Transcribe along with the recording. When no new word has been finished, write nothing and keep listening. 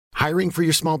Hiring for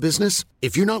your small business?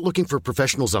 If you're not looking for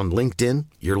professionals on LinkedIn,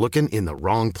 you're looking in the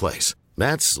wrong place.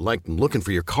 That's like looking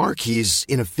for your car keys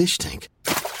in a fish tank.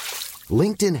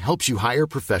 LinkedIn helps you hire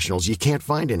professionals you can't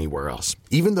find anywhere else,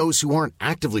 even those who aren't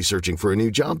actively searching for a new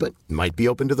job but might be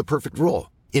open to the perfect role.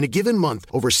 In a given month,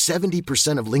 over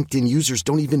 70% of LinkedIn users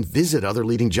don't even visit other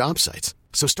leading job sites.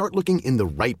 So start looking in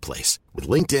the right place. With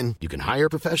LinkedIn, you can hire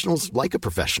professionals like a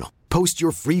professional. Post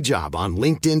your free job on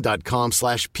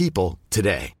linkedin.com/people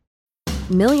today.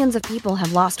 Millions of people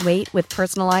have lost weight with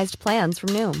personalized plans from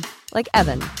Noom. Like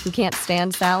Evan, who can't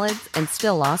stand salads and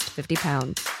still lost 50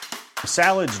 pounds.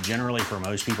 Salads generally for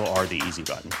most people are the easy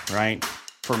button, right?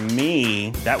 For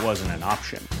me, that wasn't an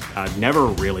option. I never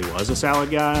really was a salad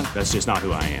guy. That's just not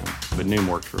who I am. But Noom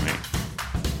worked for me.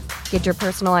 Get your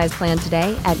personalized plan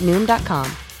today at Noom.com.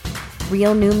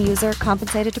 Real Noom user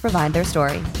compensated to provide their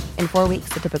story. In 4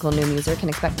 weeks, the typical Noom user can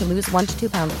expect to lose 1 to 2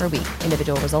 pounds per week.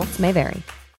 Individual results may vary.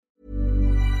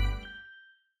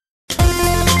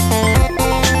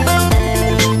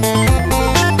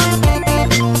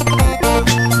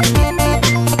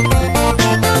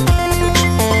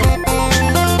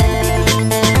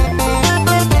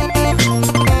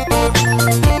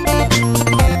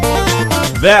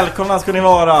 Välkomna ska ni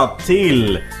vara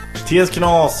till TS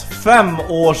Knas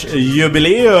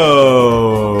 5-årsjubileum.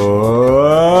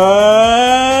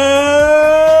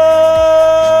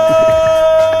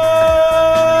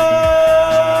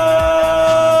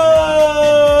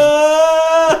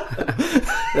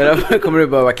 Det där kommer du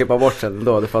bara klippa bort sen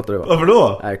då, det fattar du va? Varför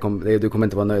då? Nej, du kommer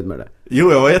inte vara nöjd med det.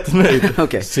 Jo, jag var jättenöjd.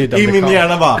 Okay. I min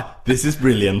hjärna bara, this is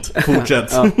brilliant.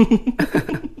 Fortsätt.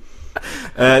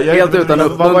 Helt utan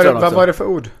uppmuntran. Vad var det för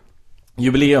ord?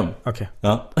 Jubileum. Okej.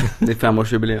 Ja. Det är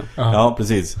 5-årsjubileum. Ja,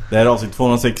 precis. Det här är avsnitt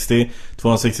 260.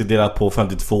 260 delat på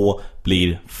 52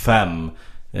 blir 5.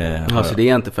 Alltså det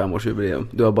är inte 5-årsjubileum.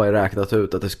 Du har bara räknat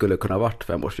ut att det skulle kunna varit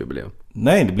 5-årsjubileum.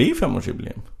 Nej, det blir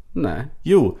 5-årsjubileum. Nej.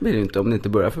 Jo. Blir det inte, om det inte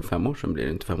börjar för 5 år sedan blir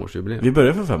det inte 5-årsjubileum. Vi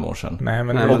börjar för 5 år sedan. Nej,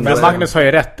 men Magnus har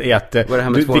ju rätt i att... Vad är det här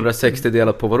med 260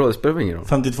 delat på vadå? Det spelar ingen roll.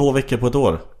 52 veckor på ett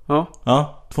år. Ja.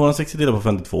 Ja, 260 delat på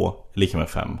 52 lika med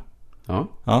 5. Ja.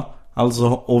 Ja, alltså,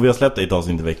 och vi har släppt ett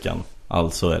avsnitt i veckan.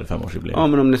 Alltså är det 5-årsjubileum. Ja,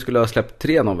 men om ni skulle ha släppt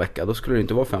 3 någon vecka, då skulle det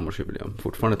inte vara 5-årsjubileum.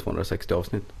 Fortfarande 260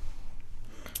 avsnitt.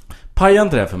 Paja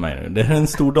inte det för mig nu, det är en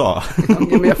stor dag. Ja,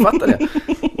 men jag fattar det.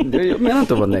 Jag menar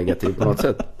inte att vara negativ på något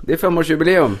sätt. Det är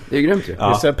 5-årsjubileum, det är grymt ju.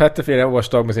 Ja. Så Petter firar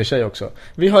årsdag med sin tjej också.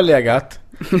 Vi har legat.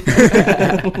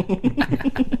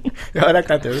 Jag har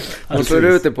räknat ut. Man slår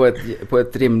ut det på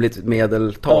ett rimligt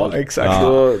medeltal. Ja, exakt.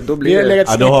 Ja. Då blir vi har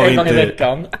legat en gång i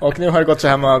veckan. Och nu har det gått så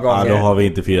här många gånger. Ja, då har vi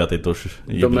inte firat ett års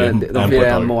jubileum. De firar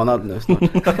en månad nu snart.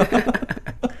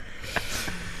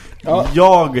 Ja.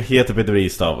 Jag heter Peter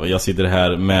Bristav. Jag sitter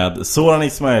här med Soran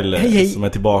Ismail. Hej. Som är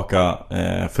tillbaka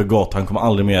för gott. Han kommer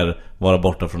aldrig mer vara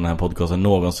borta från den här podcasten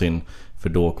någonsin. För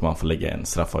då kommer man få lägga en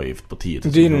straffavgift på 10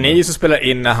 000. Det är ni som spelar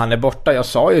in när han är borta. Jag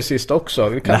sa ju sist också.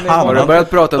 Har du börjat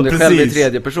prata om dig själv i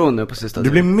tredje person nu på sista? Du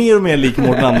blir mer och mer lik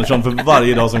Mårten Andersson för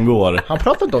varje dag som går. Han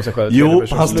pratar inte om sig själv i tredje person.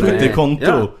 Jo, hans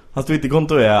Twitterkonto. Hans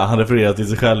Twitterkonto är han refererar till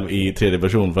sig själv i tredje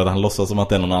person för att han låtsas som att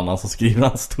det är någon annan som skriver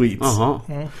hans tweets. Jaha.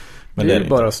 Men det är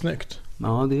bara snyggt.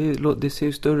 Ja, det ser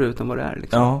ju större ut än vad det är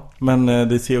liksom. Ja, men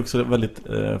det ser också väldigt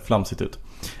flamsigt ut.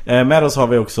 Med oss har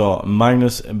vi också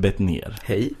Magnus Bettner.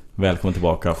 Hej. Välkommen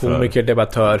tillbaka. Komiker,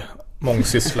 debattör,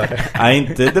 mångsysslare. Nej,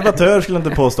 inte debattör skulle jag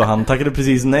inte påstå. Han tackade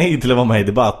precis nej till att vara med i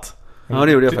debatt. Ja,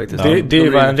 det gjorde jag faktiskt. Det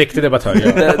var en riktig debattör.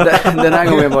 Ja. Den här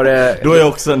gången var det... Då är jag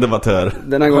också en debattör.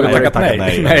 Den här gången var det tackat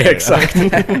nej. Nej, exakt.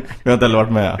 Vi har inte heller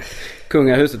varit med.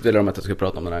 Kungahuset ville de att jag skulle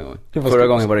prata om den här gången. Förra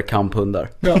gången var det kamphundar.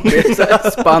 Ja.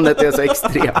 Spannet är så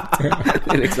extremt.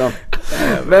 Det är liksom,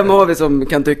 vem har vi som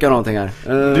kan tycka någonting här?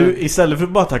 Du, istället för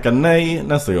att bara tacka nej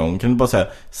nästa gång, kan du bara säga,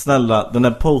 snälla, den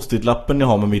där post-it-lappen ni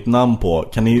har med mitt namn på,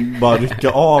 kan ni bara rycka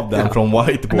av den från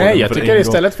whiteboarden? Nej, jag tycker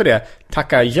istället för det,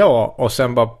 tacka ja och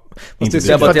sen bara... Inte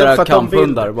debattera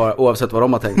kamphundar bara, oavsett vad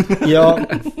de har tänkt. Ja,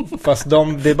 fast det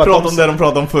är bara prata om det de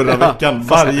pratade om förra veckan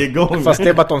varje gång. Fast det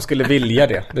är bara att de skulle vilja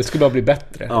det. Det skulle bara bli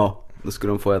bättre. Ja, då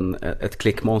skulle de få ett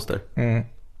klickmonster.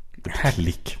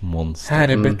 Klickmonster.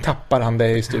 Här tappar han det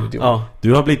i studion. Ja.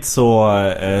 Du har blivit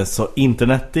så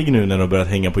internetig nu när du har börjat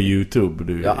hänga på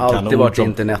YouTube. Jag har alltid varit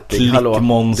internetig.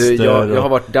 Klickmonster. Jag har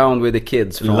varit down with the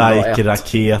kids från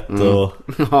like-raket och...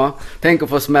 Ja, tänk att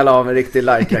få smälla av en riktig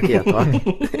like-raket, va?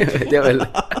 det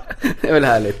är väl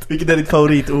härligt. Vilket är ditt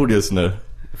favoritord just nu?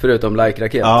 Förutom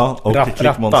like-raket. Ja, och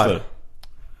klickmonster.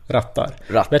 Rattar.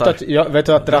 Rattar. Vet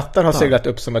du att rattar har seglat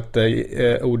upp som ett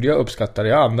ord jag uppskattar.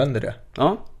 Jag använder det.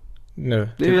 Ja. nu.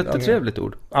 Det är ju ett jättetrevligt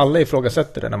ord. Alla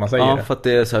ifrågasätter det när man säger det. Ja, för att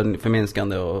det är så här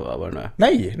förminskande och vad det nu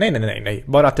är. Nej.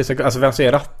 Bara att det är så, alltså vem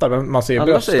säger rattar? Men man säger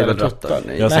alla bröst säger eller väl tuttar. rattar?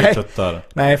 Nej. Jag säger tuttar.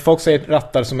 Nej, folk säger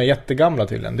rattar som är jättegamla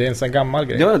tydligen. Det är en sån gammal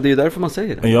grej. Ja, det är ju därför man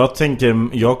säger det.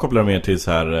 Jag kopplar mer till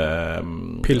så här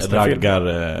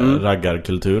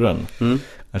raggarkulturen.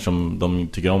 Eftersom de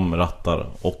tycker om rattar,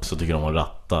 också tycker om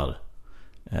rattar.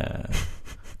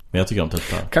 Men jag tycker om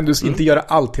tuttar. Kan du inte göra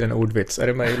allt till en ordvits? Är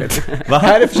det möjligt?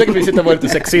 Här försöker vi sitta och vara lite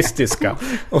sexistiska.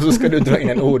 Och så ska du dra in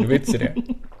en ordvits i det.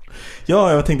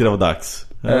 Ja, jag tänkte det var dags.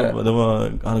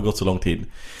 Det hade gått så lång tid.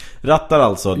 Rattar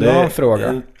alltså. Jag har en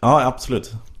fråga. Ja,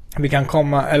 absolut. Vi kan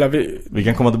komma, eller vi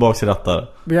kan komma tillbaka till rattar.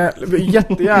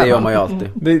 Jättegärna. Det gör man ju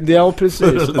alltid. Ja,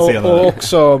 precis. Och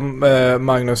också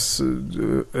Magnus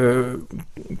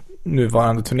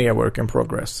nuvarande turné work in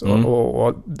progress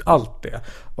och allt det.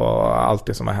 Och allt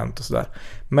det som har hänt och sådär.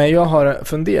 Men jag har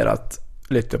funderat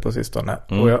lite på sistone.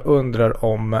 Och jag undrar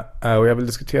om, och jag vill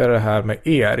diskutera det här med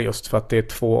er just för att det är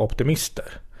två optimister.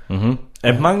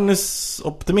 Är Magnus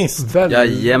optimist?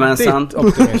 Jajamensan.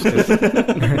 Optimistisk.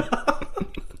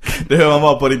 Det hör man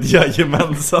bara på ditt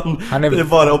jajamensan. Han är det är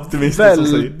bara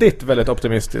optimistisk. Väldigt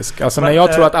optimistisk. Alltså när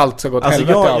jag tror att allt ska gå åt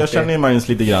helvete jag känner ju Magnus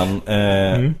lite grann.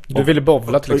 Du ville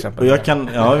bovla till exempel. Och jag kan,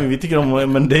 vi tycker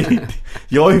om, men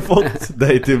jag har ju fått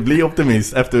dig till att bli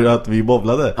optimist efter att vi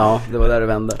bovlade. Ja, det var där det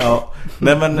vände. Ja.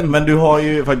 Nej, men du har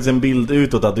ju faktiskt en bild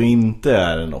utåt att du inte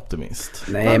är en optimist.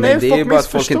 Nej, men det är ju bara att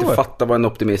folk inte fattar vad en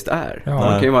optimist är. Ja.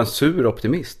 Man kan ju vara en sur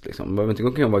optimist liksom. Man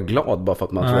kan ju vara glad bara för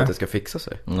att man tror att det ska fixa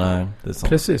sig. Nej, det är sant.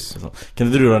 Precis.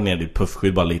 Kan du dra ner ditt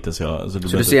puffskydd bara lite så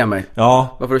du ser mig?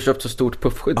 Ja. Varför har du köpt så stort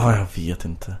puffskydd? Ja, jag vet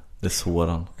inte. Det är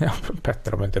Soran. Ja,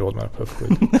 Petter har inte råd med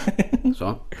puffskydd.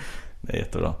 Så. Det är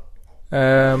jättebra.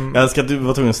 Jag älskar att du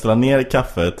var tvungen att ställa ner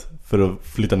kaffet för att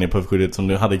flytta ner puffskyddet som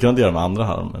du hade kunnat göra med andra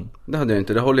här. Men... Det hade jag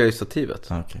inte, det håller jag i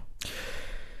stativet. Okay.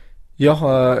 Jag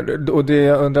har, och det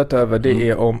jag undrat över det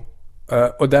är om,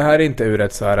 och det här är inte ur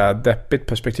ett så här deppigt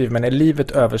perspektiv, men är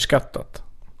livet överskattat?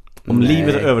 Om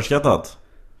livet är överskattat?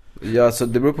 Ja, alltså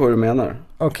det beror på hur du menar.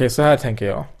 Okej, så här tänker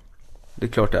jag. Det är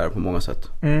klart det är på många sätt.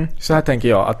 Så här tänker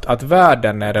jag att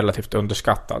världen är relativt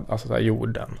underskattad, alltså så här,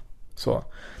 jorden. Så.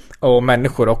 Och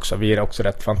människor också, vi är också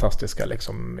rätt fantastiska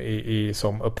liksom,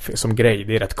 som grej.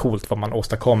 Det är rätt coolt vad man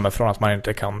åstadkommer från att man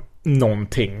inte kan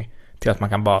någonting till att man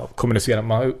kan bara kommunicera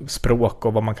med språk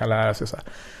och vad man kan lära sig. Så här.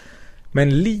 Men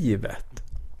livet,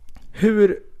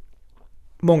 hur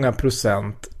många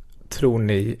procent tror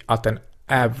ni att en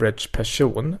average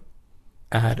person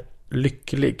är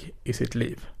lycklig i sitt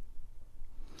liv?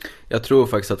 Jag tror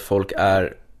faktiskt att folk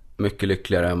är mycket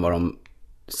lyckligare än vad de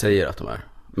säger att de är.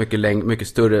 Mycket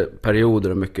större perioder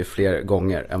och mycket fler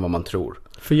gånger än vad man tror.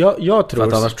 För jag tror... För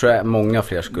att annars tror jag många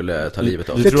fler skulle ta livet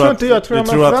av. Du tror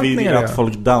att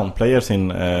folk downplayar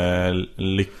sin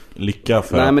lycka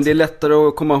för Nej, men det är lättare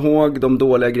att komma ihåg de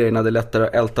dåliga grejerna. Det är lättare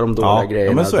att älta de dåliga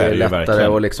grejerna. Men så är det lättare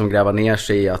verkligen. att liksom gräva ner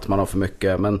sig i att man har för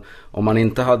mycket. Men om man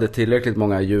inte hade tillräckligt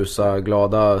många ljusa,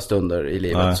 glada stunder i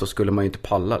livet så skulle man ju inte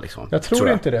palla liksom. Jag tror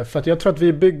inte det. För att jag tror att vi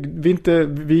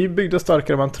är byggda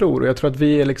starkare än man tror. Och jag tror att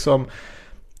vi är liksom...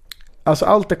 Alltså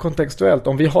allt är kontextuellt.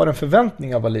 Om vi har en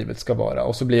förväntning av vad livet ska vara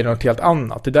och så blir det något helt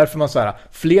annat. Det är därför man säger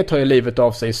fler tar ju livet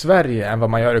av sig i Sverige än vad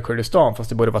man gör i Kurdistan. Fast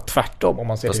det borde vara tvärtom om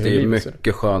man ser. Fast det är ju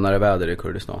mycket skönare väder i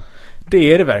Kurdistan.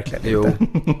 Det är det verkligen inte. Jo,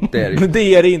 det är det.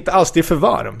 Det är det inte alls, det är för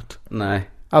varmt. Nej.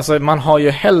 Alltså man har ju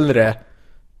hellre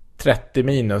 30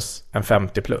 minus än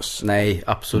 50 plus. Nej,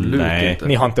 absolut inte.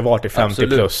 Ni har inte varit i 50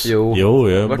 absolut. Plus. Jo,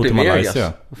 jag har bott i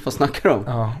Malaysia. Vad snackar du om?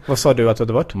 Ja. Vad sa du att du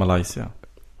hade varit? Malaysia.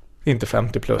 Inte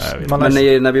 50 plus. Men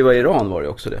när vi var i Iran var det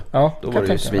också det. Ja, då var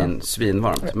det ju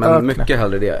svinvarmt. Men mycket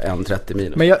hellre det än 30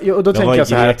 minus. Men och då tänker jag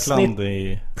så här. Grekland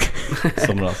i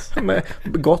somras. Men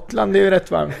Gotland är ju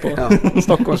rätt varmt på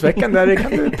Stockholmsveckan. Där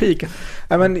kan du pika.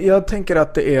 Nej, men jag tänker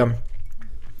att det är...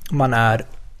 Man är...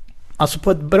 Alltså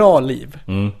på ett bra liv.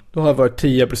 Då har jag varit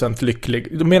 10%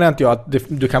 lycklig. Då menar inte jag att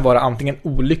du kan vara antingen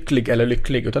olycklig eller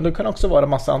lycklig. Utan du kan också vara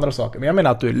massa andra saker. Men jag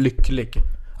menar att du är lycklig.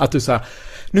 Att du säger,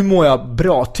 nu mår jag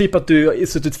bra. Typ att du är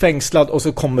suttit fängslad och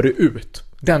så kommer du ut.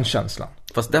 Den känslan.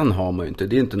 Fast den har man ju inte.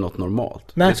 Det är inte något normalt.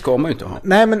 Nej. Det ska man ju inte ha.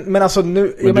 Nej, men alltså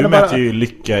nu... Men du mäter ju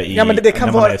lycka i det kan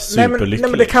när vara, man är superlycklig. Nej,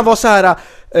 men det kan vara så här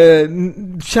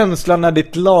känslan när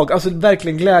ditt lag... Alltså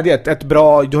verkligen glädje.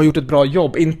 Du har gjort ett bra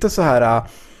jobb. Inte så här...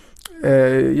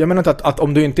 jag menar inte att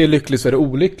om du inte är lycklig så är du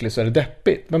olycklig, så är det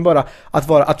deppigt. Men bara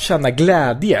att känna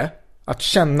glädje. Att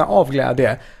känna av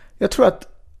glädje. Jag tror att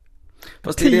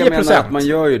Fast det är det jag menar, att man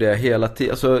gör ju det hela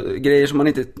tiden. Alltså grejer som man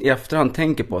inte i efterhand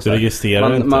tänker på. Du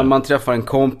registrerar inte. Man träffar en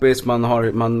kompis, man har...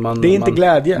 det är inte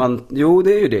glädje. Jo,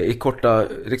 det är ju det. I korta,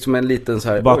 liksom en liten så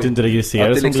här... Bara att du inte registrerar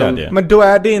det som liksom, glädje. Men då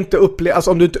är det inte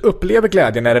alltså om du inte upplever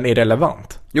glädjen är den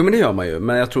irrelevant. Jo, men det gör man ju.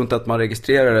 Men jag tror inte att man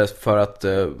registrerar det för att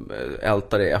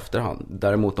älta det i efterhand.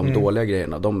 Däremot de dåliga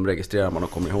grejerna, de registrerar man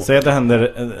och kommer ihåg. Säg att det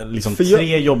händer liksom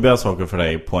 3 jobbiga saker för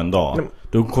dig på en dag.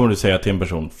 Då kommer du säga till en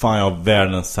person: fan, jag har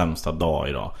världens sämsta dag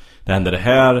idag. Det händer det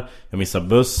här, jag missar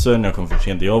bussen, jag kommer för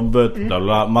sent till jobbet, bla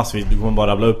bla, massvis, du kommer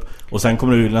bara rabbla upp. Och sen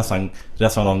kommer du nästan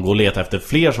resten av dagen gå och leta efter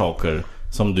fler saker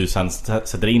som du sen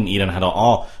sätter in i den här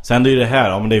dagen. Sen är ju det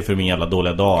här, men det är för min jävla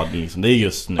dåliga dag liksom. Det är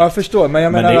just nu. Jag förstår, men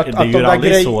jag menar det är ju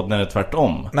aldrig så när det är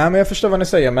tvärtom. Nej, men jag förstår vad ni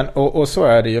säger, men, och så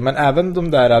är det ju. Men även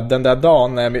den där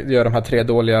dagen när jag gör de här 3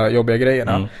 dåliga, jobbiga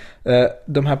grejerna,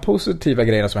 de här positiva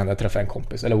grejerna som händer, träffa en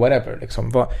kompis eller whatever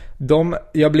liksom,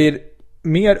 jag blir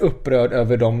mer upprörd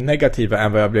över de negativa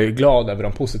än vad jag blir glad över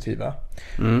de positiva.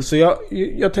 Så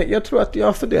jag tror att jag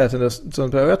har funderat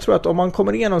och jag tror att om man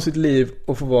kommer igenom sitt liv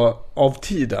och får vara av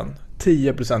tiden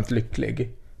 10% lycklig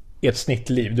i ett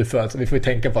snittliv du föds. Vi får ju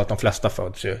tänka på att de flesta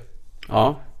föds ju.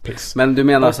 Ja. Men du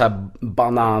menar så här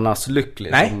bananas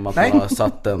lycklig, som att man har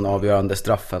satt den avgörande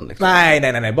straffen liksom.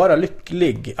 Nej, bara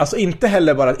lycklig. Alltså inte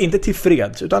heller bara, inte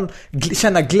tillfreds, utan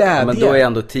känna glädje. Men då är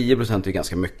ändå 10% ju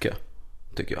ganska mycket,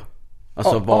 tycker jag.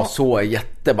 Alltså var så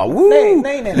bara woo!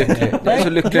 Nej. Så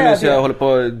lycklig nu så jag håller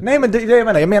på. Nej, men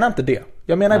jag menar inte det.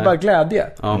 Jag menar bara glädje.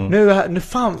 Nu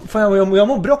fan jag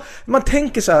mår bra. Man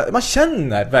tänker så här, man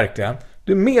känner verkligen.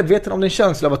 Du är medveten om din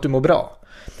känsla av att du mår bra.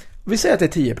 Vi säger att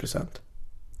det är 10%.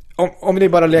 Om det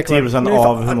bara leker 10%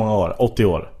 av hur många år? 80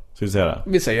 år. Ska vi säga det?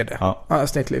 Vi säger det. Ja,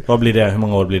 snittligt. Vad blir det? Hur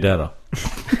många år blir det då?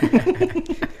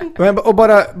 Och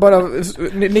bara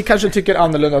ni kanske tycker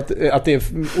annorlunda att det är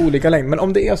olika längd, men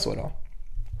om det är så då,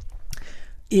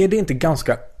 är det inte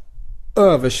ganska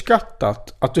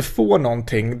överskattat att du får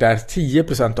någonting där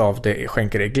 10% av det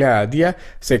skänker dig glädje,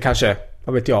 så kanske,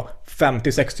 vad vet jag,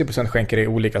 50-60% skänker dig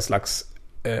olika slags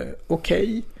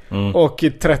okej. Och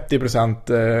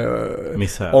 30%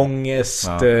 misär. Ångest,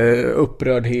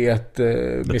 upprördhet,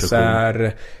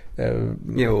 misär.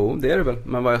 Jo, det är det väl.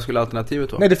 Men vad skulle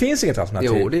alternativet vara? Nej, det finns inget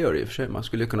alternativ. Jo, det gör det i och för sig. Man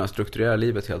skulle kunna strukturera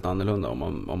livet helt annorlunda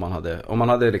om man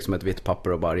hade liksom ett vitt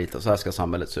papper och bara rita, så här ska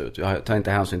samhället se ut. Jag tar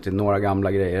inte hänsyn till några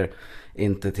gamla grejer,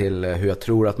 inte till hur jag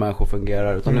tror att människor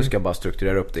fungerar, utan nu ska jag bara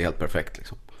strukturera upp det helt perfekt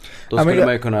liksom. Då skulle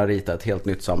man ju kunna rita ett helt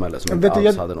nytt samhälle som inte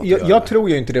alls hade något att göra. Jag tror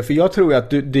ju inte det, för jag tror ju att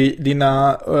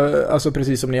dina, alltså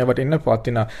precis som ni har varit inne på, att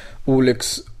dina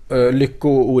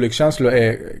lycko- och olyckskänslor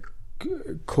är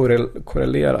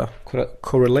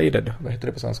correlated, vad heter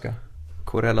det på svenska?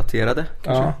 Korrelaterade,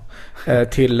 kanske? Ja,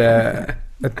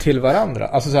 till varandra.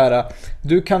 Alltså så här,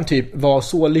 du kan typ vara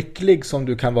så lycklig som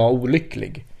du kan vara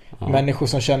olycklig. Människor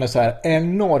som känner så här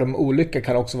enorm olycka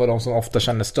kan också vara de som ofta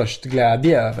känner störst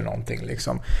glädje över någonting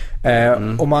liksom.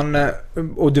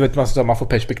 Och du vet, man får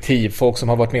perspektiv. Folk som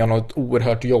har varit med om något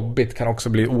oerhört jobbigt kan också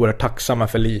bli oerhört tacksamma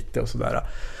för lite och sådär.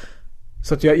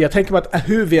 Så att jag tänker på att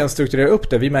hur vi än strukturerar upp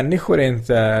det, vi människor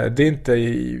är inte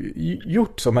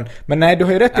gjort så, men nej, du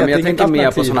har ju rätt i att jag tänker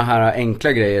mer på såna här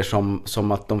enkla grejer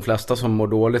som att de flesta som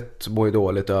mår ju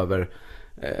dåligt över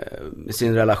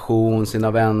sin relation,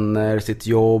 sina vänner, sitt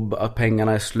jobb, att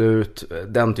pengarna är slut,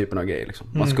 den typen av grejer liksom.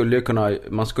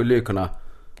 Man skulle ju kunna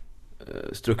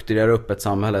strukturera upp ett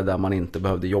samhälle där man inte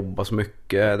behövde jobba så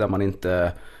mycket,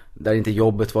 där inte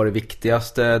jobbet var det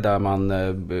viktigaste, där man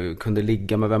kunde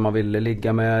ligga med vem man ville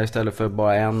ligga med istället för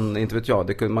bara en, inte vet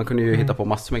jag. Man kunde ju hitta på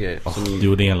massor med grejer. Du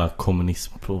gjorde en jävla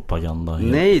kommunistpropaganda.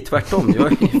 Nej, tvärtom.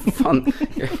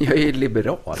 Jag är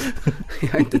liberal.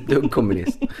 Jag är inte ett dugg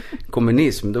kommunist.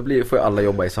 Kommunism, då får ju alla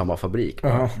jobba i samma fabrik. Det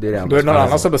är det då är det någon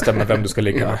annan som bestämmer vem du ska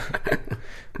ligga med.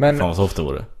 Men fan, så ofta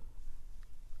var det.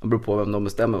 Det beror på vem de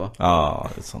bestämmer, va? Ja,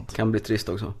 det är sant. Kan bli trist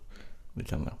också. Det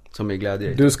kan det. Som är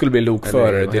glädje. Du skulle bli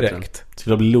lokförare direkt.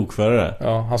 Skulle jag bli lokförare?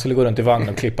 Ja, han skulle gå runt i vagnen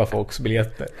och klippa folks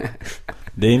biljetter.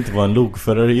 Det är inte vad en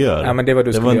lokförare gör. Ja, men det var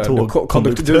du skulle göra.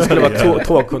 Du skulle vara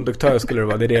tågkonduktör, skulle du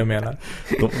vara. Det är det jag menar.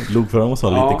 Lokförare måste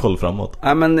ha lite koll framåt.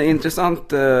 Ja, men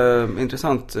intressant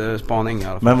spaning i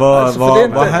alla fall. Men vad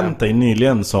har hänt dig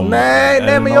nyligen som...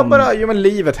 Nej, men men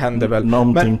livet händer väl.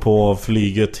 Någonting på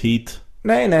flyget hit?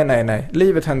 Nej.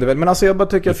 Livet händer väl. Men alltså jag bara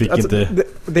tycker att... Du fick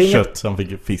inte kött, han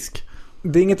fick fisk.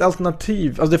 Det är inget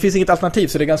alternativ. Alltså det finns inget alternativ,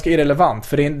 så det är ganska irrelevant.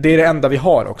 För det är det enda vi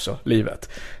har också, livet.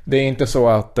 Det är inte så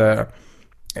att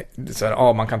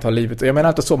man kan ta livet. Jag menar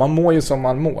inte så, man mår ju som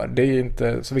man mår. Det är ju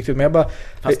inte så viktigt. Men jag bara...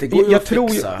 Fast det går ju att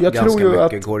fixa. Jag ganska tror ju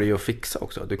mycket går det ju att fixa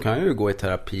också. Du kan ju gå i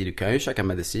terapi, du kan ju käka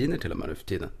mediciner till och med nu för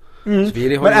tiden.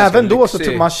 Men även då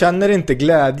så man känner inte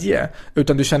glädje,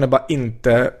 utan du känner bara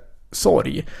inte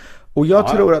sorg. Och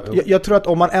jag tror att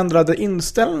om man ändrade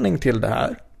inställning till det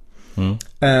här,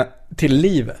 till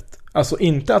livet, alltså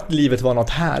inte att livet var något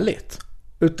härligt,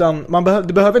 utan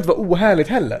det behöver inte vara ohärligt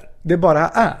heller. Det bara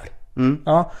är.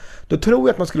 Ja, då tror jag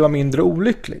att man skulle vara mindre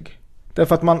olycklig.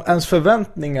 Därför att ens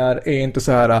förväntningar är inte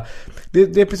så här. Det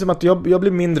är precis som att jag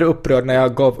blir mindre upprörd när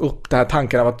jag gav upp den här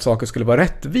tanken av att saker skulle vara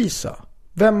rättvisa.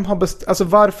 Vem har alltså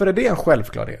varför är det en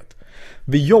självklarhet?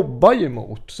 Vi jobbar ju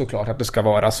mot såklart att det ska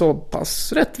vara så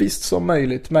pass rättvist som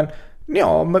möjligt, men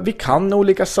vi kan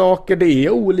olika saker, det är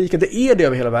olika, det är det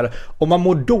över hela världen. Om man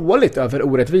mår dåligt över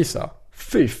orättvisa,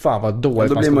 fy fan vad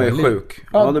dåligt. Då blir man ju sjuk.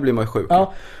 Ja, då blir man ju sjuk.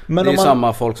 Ja, men det är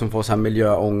samma folk som får så här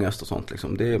miljöångest och sånt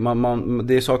liksom. Det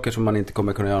är saker som man inte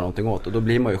kommer kunna göra någonting åt, och då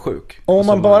blir man ju sjuk. Och om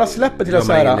man bara släpper till att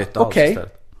säga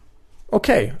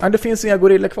okej, det finns inga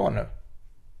gorillor kvar nu.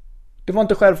 Det var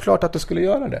inte självklart att du skulle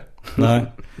göra det. Nej.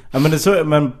 Ja,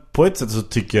 men på ett sätt så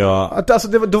tycker jag att, alltså,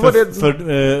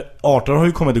 arter har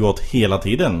ju kommit och gått hela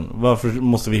tiden. Varför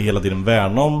måste vi hela tiden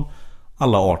värna om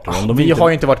alla arter? Vi har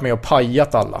ju inte varit med och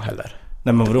pajat alla heller.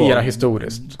 Nej, men vadå?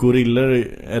 Historiskt. Gorillor,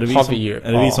 är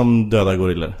det vi som dödar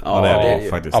gorillor? Ja, det är det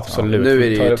faktiskt. Absolut. Nu är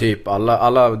det ju typ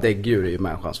alla däggdjur är ju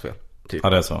människans fel. Typ. Ja,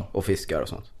 det är så. Och fiskar och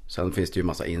sånt. Sen finns det ju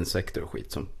massa insekter och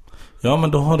skit som... Ja,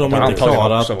 men då har de inte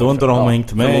klarat. Då har inte de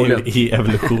hängt med i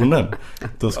evolutionen.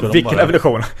 Då ska vilken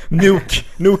evolution?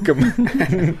 Nukem.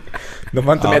 De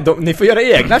var inte med. Ni får göra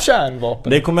egna kärnvapen.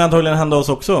 Det kommer antagligen hända oss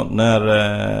också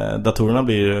när datorerna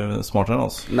blir smartare än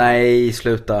oss. Nej,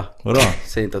 sluta. Vadå?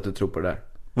 Säg inte att du tror på det där.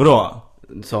 Vadå?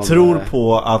 Tror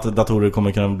på att datorer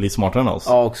kommer kunna bli smartare än oss?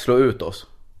 Ja, och slå ut oss.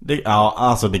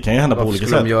 Alltså det kan ju hända på olika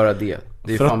sätt. Varför skulle de göra det?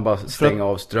 Det är fan bara stänga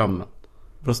av strömmen.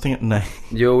 Nej.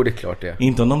 Jo, det är klart det.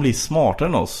 Inte om de blir smartare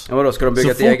än oss. Ja, vadå, ska de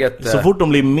bygga ett eget... Så fort de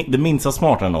blir det minsta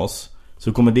smartare än oss,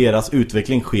 så kommer deras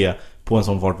utveckling ske på en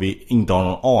sån fart vi inte har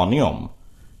någon aning om.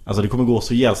 Alltså det kommer gå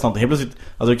så jävla snabbt. Helt plötsligt,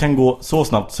 alltså det kan gå så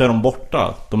snabbt så är de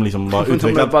borta. De liksom bara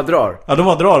utvecklar. De bara drar. Ja, de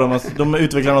bara drar. De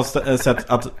utvecklar något sätt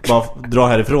att bara dra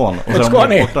härifrån. Och så är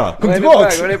de borta. Var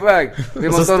är ni på väg? Vi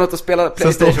måste ha något att spela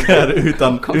PlayStation. Så står vi här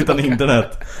utan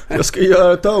internet. Jag ska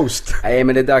göra toast. Nej,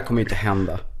 men det där kommer ju inte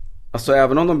hända. Alltså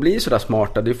även om de blir så där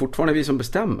smarta, det är fortfarande vi som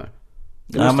bestämmer.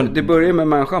 Det börjar med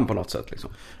människan på något sätt liksom.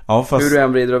 Ja, fast, hur du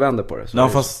än vrider och vänder på det. Ja,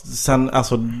 fast sen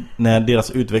alltså när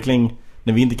deras utveckling,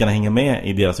 när vi inte kan hänga med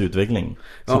i deras utveckling,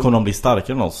 så kommer de bli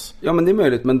starkare än oss. Ja, men det är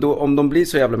möjligt, men då, om de blir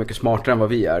så jävla mycket smartare än vad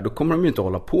vi är, då kommer de ju inte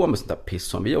hålla på med sånt där piss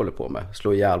som vi håller på med.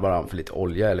 Slå ihjäl varandra för lite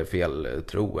olja eller fel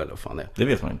tro eller vad fan det är. Det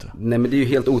vet man inte. Nej, men det är ju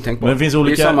helt otänkbart. Men det finns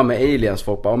olika... Det är samma med aliens.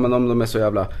 Folk bara, men om de är så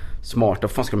jävla smarta,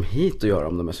 vad fan ska de hit och göra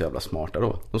om de är så jävla smarta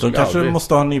då? De kanske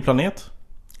måste ha en ny planet.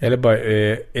 Eller bara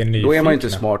en ny. Då är man ju inte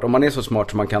smart. Om man är så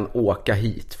smart så man kan åka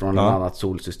hit från ett annat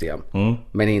solsystem,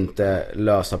 men inte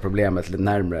lösa problemet lite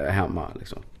närmare hemma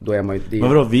liksom. Då är man ju... Men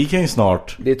vadå, vi kan ju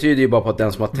snart... Det tyder ju bara på att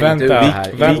den som har tänkt ut det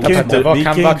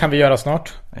här... Vad kan vi göra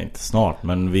snart? Nej, inte snart,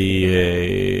 men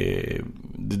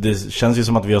det känns ju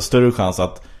som att vi har större chans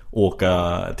att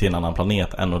åka till en annan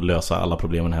planet än att lösa alla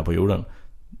problemen här på jorden.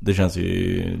 Det känns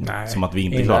ju som att vi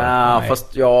inte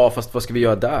klarar. Fast vad ska vi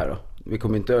göra där då? Vi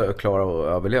kommer inte klara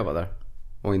att överleva där.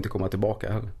 Och inte komma tillbaka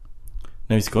heller.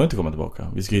 Nej, vi ska inte komma tillbaka.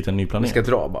 Vi ska hitta en ny planet. Vi ska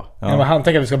dra bara. Ja. Men han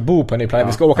tänker att vi ska bo på en ny planet.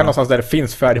 Vi ska åka någonstans där det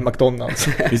finns färdig McDonalds.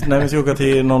 Vi ska åka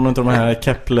till någon av de här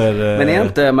Kepler... Men är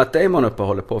inte Matt Damon uppe och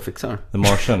håller på och fixar? The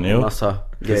Martian, jo. Massa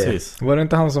precis. Var det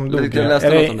inte han som dog?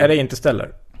 Är det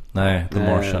Interstellar? Nej, The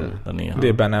Martian. Det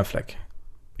är Ben Affleck.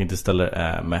 Interstellar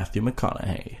är Matthew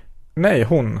McConaughey. Nej,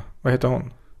 hon. Vad heter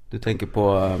hon? Du tänker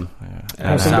på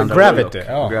Gravity.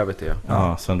 Gravity, ja.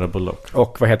 Ja, Sandra Bullock.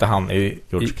 Och vad heter han?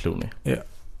 George Clooney. Ja.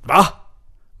 Va?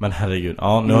 Men herregud,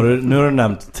 ja, nu har du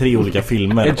nämnt 3 olika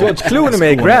filmer. Är George Clooney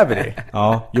med i Gravity?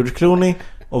 Ja, George Clooney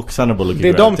och Sandra Bullock i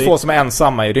Gravity. Det är de två som är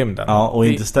ensamma i rymden. Ja, och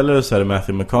Interstellar så är det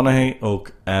Matthew McConaughey och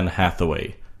Anne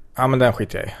Hathaway. Ja, men den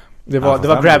skiter jag i. Det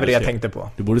var Gravity jag tänkte på.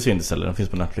 Du borde se Interstellar, den finns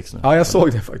på Netflix nu. Ja, jag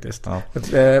såg det faktiskt. Ja.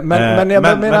 Men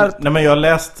jag har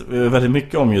läst väldigt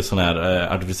mycket om just sån här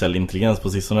artificiell intelligens på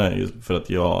sistone, just för att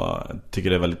jag tycker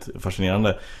det är väldigt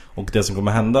fascinerande. Och det som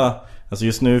kommer hända, alltså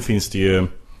just nu finns det ju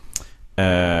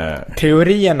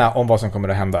teorierna om vad som kommer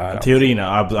att hända här.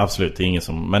 Teorierna, absolut, det är ingen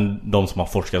som, men de som har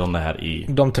forskat om det här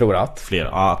de tror att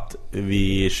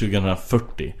vid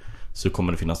 2040 så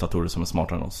kommer det finnas datorer som är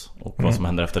smartare än oss. Och vad som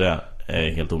händer efter det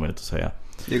är helt omöjligt att säga.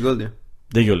 Det är guld ju.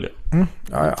 Det är guld ju.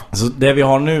 Ja. Så det vi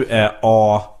har nu är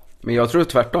Men jag tror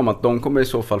tvärtom att de kommer i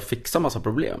så fall fixa massa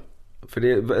problem. För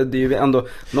det är ju ändå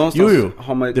någonstans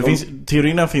har man,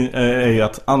 teorierna är ju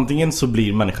att antingen så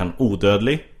blir människan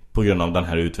odödlig på grund av den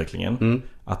här utvecklingen.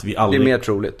 Att vi aldrig, det är mer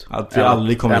troligt att vi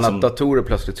aldrig kommer än att datorer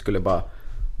plötsligt skulle bara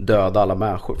döda alla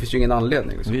människor. Det finns ju ingen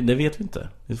anledning liksom. Det vet vi inte.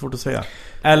 Det är svårt att säga.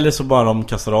 Eller så bara de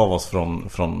kastar av oss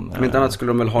från men inte annat skulle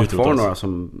de väl ha kvar några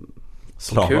som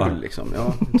kul liksom.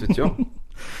 Ja, inte vet jag.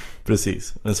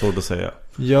 Precis, det är svårt att säga.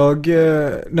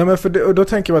 Och då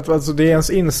tänker jag att alltså, det är ens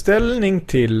inställning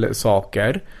till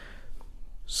saker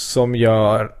som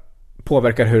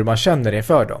påverkar hur man känner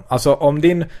inför dem. Alltså om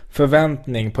din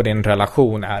förväntning på din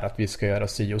relation är att vi ska göra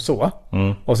si och så,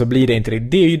 och så blir det inte det.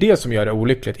 Det är ju det som gör det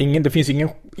olyckligt. Det finns ingen...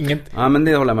 Ja, men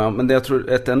det håller jag med om. Men det jag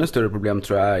tror ett ännu större problem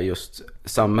tror jag är just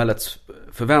samhällets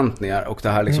förväntningar och det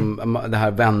här liksom, det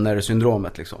här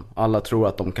vänner-syndromet liksom. Alla tror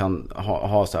att de kan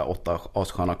ha så här 8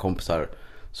 assköna kompisar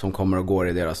som kommer och går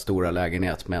i deras stora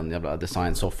lägenhet med en jävla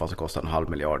designsoffa som kostar 500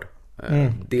 miljoner.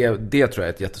 Det tror jag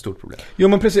är ett jättestort problem. Jo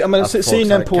men precis, men att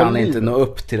synen på kan inte nå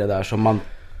upp till det där som man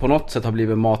på något sätt har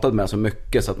blivit matad med så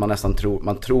mycket så att man nästan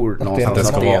tror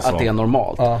någonstans att det är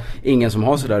normalt. Ingen som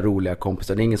har så där roliga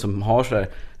kompisar, det är ingen som har så där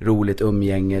roligt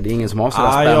umgänge, det är ingen som har så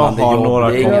där spännande jobb.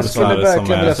 Några jag skulle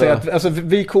verkligen vilja säga att alltså,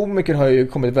 vi komiker har ju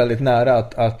kommit väldigt nära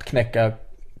att knäcka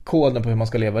koden på hur man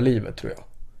ska leva livet, tror jag.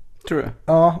 Tror du?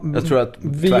 Ja, jag tror att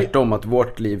tvärtom att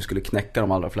vårt liv skulle knäcka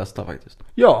de allra flesta faktiskt.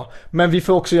 Ja, men vi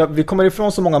får också vi kommer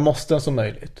ifrån så många måsten som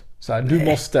möjligt. Så här, du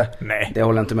måste. Nej. Det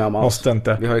håller jag inte med om alls. Måste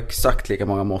inte. Vi har exakt lika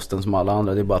många måsten som alla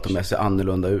andra. Det är bara att de ser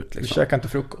annorlunda ut liksom. Du käkar inte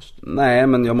frukost. Nej,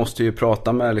 men jag måste ju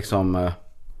prata med liksom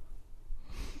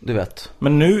du vet.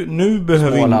 Men nu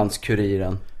behöver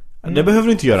Smålandskuriren. Det behöver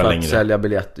du inte göra längre. För att sälja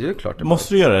biljetter, det är klart.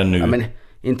 Måste du göra det nu? Ja, men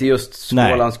inte just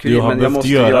Smålandskuriren, men jag måste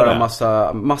göra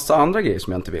massa andra grejer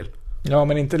som jag inte vill. Ja,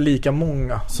 men inte lika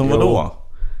många. Som vadå?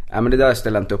 Nej, men det där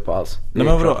ställer jag inte upp på alls. Det är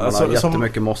men klart, man har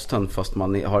jättemycket måsten fast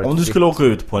man har ett om du skulle åka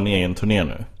ut på en egen turné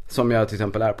nu. Som jag till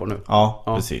exempel är på nu. Ja.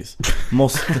 Precis.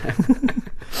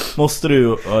 Måste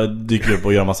du dyka upp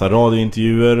och göra massa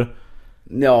radiointervjuer?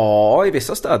 Ja, i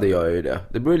vissa städer gör jag ju det.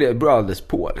 Det beror alldeles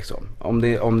på liksom. Om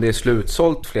det är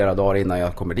slutsålt flera dagar innan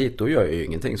jag kommer dit, då gör jag ju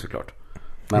ingenting såklart.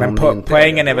 Men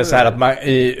poängen är väl så här att man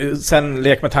sen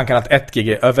leker med tanken att ett gig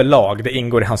är överlag, det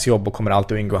ingår i hans jobb och kommer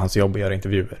alltid att ingå i hans jobb och göra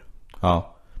intervjuer.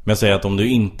 Ja, men jag säger att om du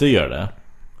inte gör det,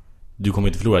 du kommer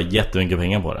inte förlora jättemycket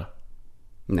pengar på det.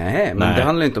 Nej, men det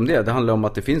handlar inte om det. Det handlar om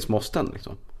att det finns måsten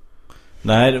liksom.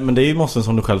 Nej, men det är ju måsten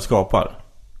som du själv skapar.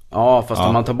 Ja, fast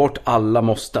om man tar bort alla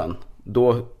måsten,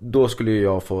 då skulle ju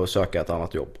jag få söka ett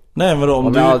annat jobb. Nej, men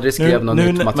om jag aldrig skrev något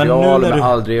nytt material, om jag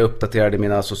aldrig uppdaterade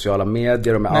mina sociala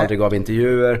medier, om jag aldrig gav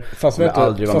intervjuer, om jag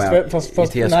aldrig var med i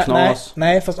TS-knas.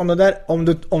 Nej, fast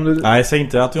om du Nej, säg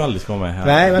inte att du aldrig ska vara med här.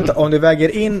 Nej, vänta, om du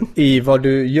väger in i vad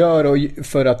du gör och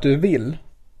för att du vill.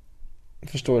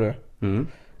 Förstår du?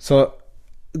 Så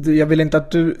jag vill inte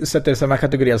att du sätter dig i samma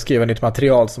kategori att skriva nytt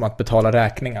material som att betala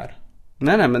räkningar.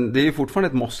 Nej, men det är ju fortfarande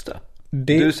ett måste.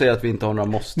 Du säger att vi inte har några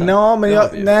måsten.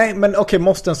 Nej, men okej,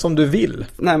 måsten som du vill.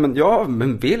 Nej, men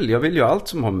jag vill ju allt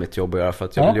som har med mitt jobb att göra för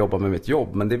att jag vill jobba med mitt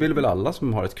jobb. Men det vill väl alla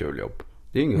som har ett kul jobb.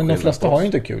 Det är ingen men de flesta har ju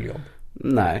inte kul jobb.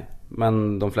 Nej,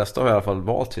 men de flesta har i alla fall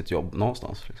valt sitt jobb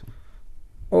någonstans liksom.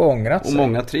 Och ångrat sig. Och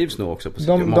många trivs nog också på sitt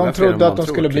jobb. De trodde att de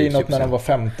skulle bli något när de var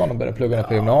 15 och började plugga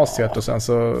på gymnasiet och sen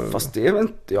så... Fast det är väl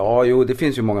inte... det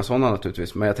finns ju många sådana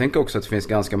naturligtvis. Men jag tänker också att det finns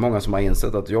ganska många som har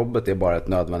insett att jobbet är bara ett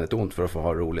nödvändigt ont för att få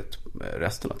ha roligt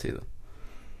resten av tiden.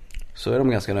 Så är de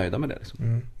ganska nöjda med det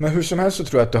liksom. Men hur som helst så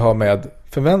tror jag att det har med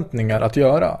förväntningar att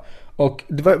göra. Och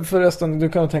det var, förresten, du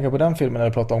kan tänka på den filmen när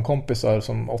du pratar om kompisar,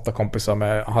 som 8 kompisar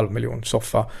med 500 000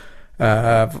 soffa.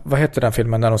 Vad heter den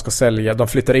filmen när de ska sälja? De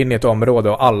flyttar in i ett område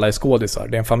och alla är skådisar.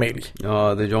 Det är en familj.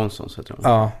 Ja, The Johnsons heter de.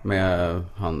 Ja. Med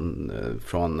han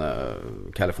från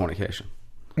Californication.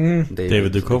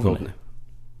 David Duchovny.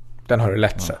 Den har du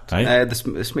lätt sett. Nej, The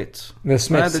Smiths. The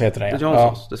Smiths heter den. The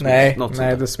Johnsons. The Smiths.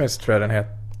 Nej, The Smiths tror jag den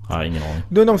heter. Ja, ingen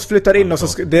aning. De flyttar in och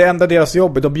så det enda deras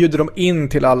jobb, då bjuder de in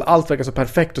till allt verkar så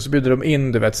perfekt och så bjuder de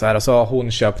in, du vet så här, och så har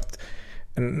hon köpt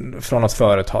från något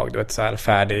företag, du vet så här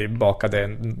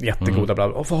färdigbakade jättegoda bla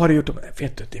bla. Och vad har du gjort?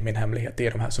 Vet du, det är min hemlighet, det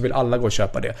är de här. Så vill alla gå och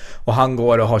köpa det. Och han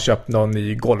går och har köpt någon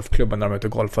i golfklubben när de är ute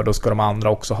och golfar, då ska de andra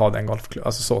också ha den golfklubben.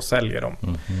 Alltså så säljer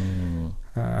de.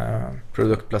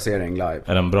 Produktplacering live.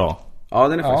 Är den bra? Ja,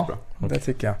 den är faktiskt bra. Det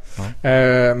tycker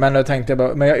jag. Men då tänkte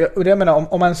jag bara, jag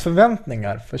menar om ens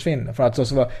förväntningar försvinner från att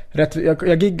så var rätt,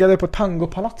 jag giggade på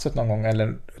Tangopalatset någon gång,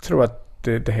 eller jag tror att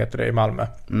det heter det i Malmö.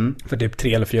 För typ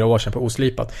 3 eller 4 år sedan på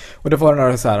Oslipat. Och det var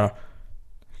några så här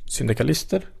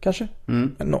syndikalister kanske.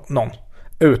 Någon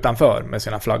utanför med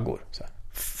sina flaggor så här,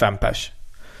 5 pers.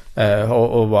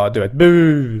 Och var, du vet,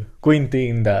 bu, gå inte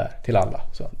in där till alla.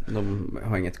 Så. De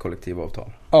har inget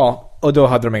kollektivavtal. Ja, och då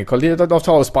hade de inget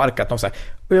kollektivavtal och sparkat dem så här.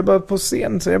 Och jag bara på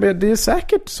scen, så jag bara, det är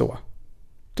säkert så.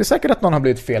 Det är säkert att någon har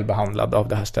blivit felbehandlad av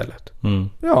det här stället.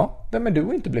 Ja, men du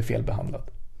inte blir felbehandlad.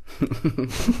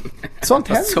 Sånt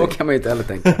händer. Så kan man ju inte heller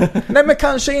tänka. Nej, men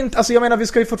kanske inte. Alltså jag menar, vi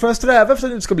ska ju fortfarande sträva för att det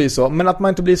inte ska bli så. Men att man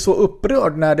inte blir så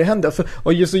upprörd när det händer.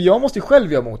 Och just så jag måste ju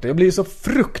själv göra emot det. Jag blir så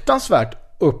fruktansvärt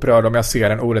upprörd om jag ser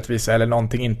en orättvisa eller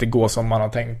någonting inte gå som man har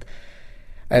tänkt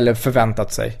eller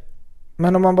förväntat sig.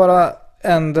 Men om man bara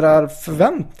ändrar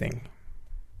förväntning,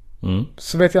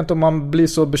 så vet jag inte om man blir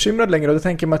så bekymrad längre. Och då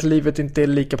tänker man att livet inte är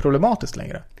lika problematiskt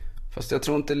längre. Fast jag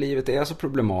tror inte livet är så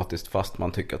problematiskt fast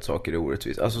man tycker att saker är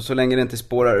orättvist. Alltså så länge det inte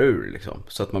spårar ur liksom,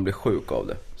 så att man blir sjuk av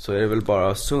det, så är det väl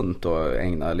bara sunt att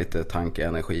ägna lite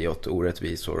tankeenergi åt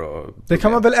orättvisor och problem. Det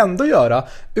kan man väl ändå göra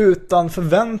utan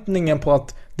förväntningen på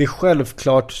att det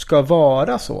självklart ska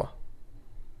vara så.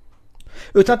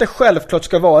 Utan att det självklart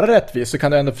ska vara rättvist, så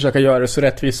kan du ändå försöka göra det så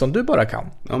rättvist som du bara kan.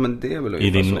 Ja, men det är väl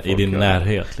i din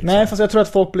närhet liksom. Nej, fast jag tror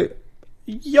att folk blir...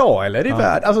 Ja, eller i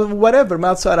världen. Alltså whatever, men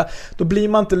att så här, då blir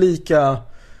man inte lika...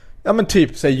 Ja, men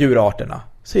typ, säg djurarterna.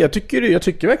 Så jag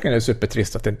tycker verkligen det är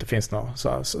supertrist att det inte finns någon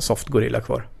så soft gorilla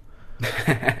kvar.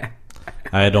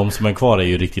 Nej, de som är kvar är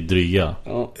ju riktigt dryga.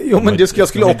 Jo, men jag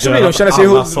skulle också vilja känna sig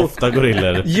alla softa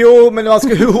gorillor. Jo, men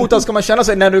hur hotad ska man känna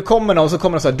sig när du kommer någon, så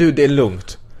kommer de så här, du, det är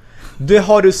lugnt. Det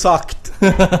har du sagt.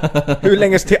 Hur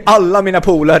länge till alla mina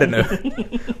polare nu?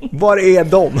 Var är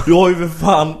de? Du har ju för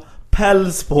fan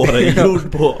päls på dig,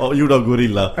 gjord av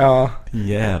gorilla. Ja.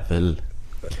 Jävel.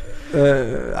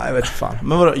 Jag vet fan.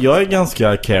 Men vadå, jag är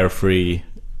ganska carefree,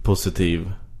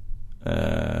 positiv.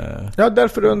 Ja,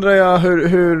 därför undrar jag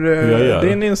hur jag gör.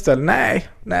 Din inställning.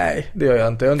 Nej, det gör jag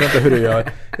inte. Jag undrar inte hur du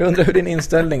gör. Jag undrar hur din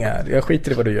inställning är. Jag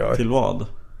skiter i vad du gör. Till vad?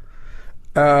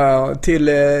 Till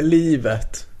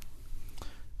livet.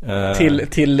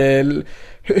 Till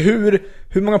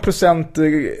hur många procent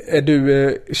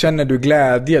känner du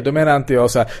glädje? Då menar inte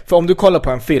jag så här, för om du kollar på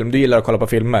en film, du gillar att kolla på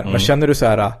filmer, men känner du så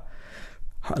här,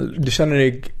 du känner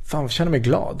dig, fan, känner mig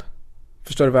glad.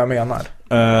 Förstår du vad jag menar?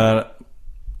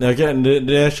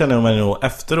 Det känner jag mig nog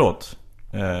efteråt.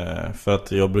 För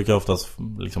att jag brukar oftast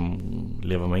liksom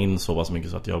leva mig in så pass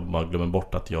mycket så att jag bara glömmer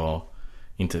bort att jag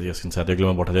ska inte säga att jag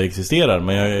glömmer bort att jag existerar,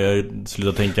 men jag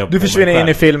slutar tänka på. Du försvinner in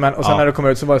i filmen och sen när du kommer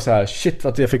ut så var det så här, shit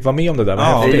vad jag fick vara med om det där.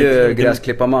 Ja, det är ju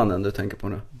Gräsklipparmannen du tänker på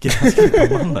nu.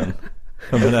 Gräsklipparmannen?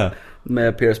 Vem är det?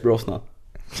 Med Pierce Brosnan.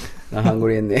 När han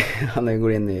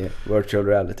går in i virtual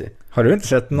reality. Har du inte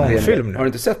sett någon film nu? Har du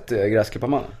inte sett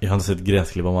Gräsklipparmannen? Jag har inte sett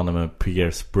Gräsklipparmannen med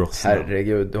Pierce Brosnan.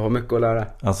 Herregud, du har mycket att lära.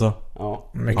 Alltså?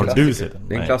 Ja. Har du sett den?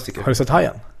 Det är en klassiker. Har du sett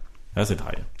Hajen? Jag har sett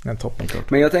Hajen. En toppen.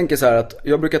 Men jag tänker så här att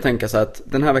jag brukar tänka så här att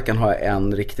den här veckan har jag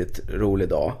en riktigt rolig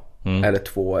dag. Eller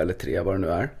 2 eller 3 vad det nu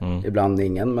är. Ibland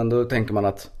ingen, men då tänker man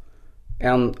att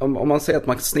om man säger att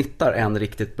man snittar en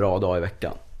riktigt bra dag i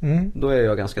veckan, då är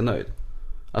jag ganska nöjd.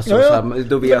 Alltså så här,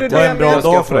 då vet jag en bra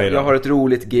dag för dig. Jag har ett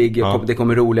roligt gig, det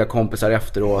kommer roliga kompisar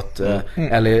efteråt,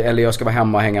 eller jag ska vara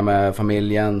hemma och hänga med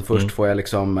familjen. Först får jag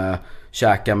liksom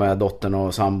käka med dottern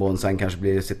och sambon, sen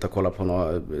kanske sitta och kolla på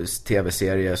någon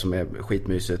tv-serie som är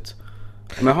skitmysigt.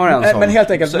 Men jag har en sån, men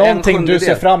helt enkelt någonting du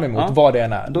ser fram emot, vad det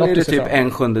än är. Då är det typ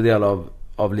 1/7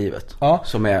 av livet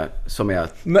som är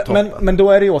toppen. Men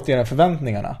då är det ju återigen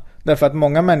förväntningarna. Därför att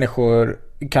många människor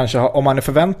kanske om man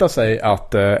förväntar sig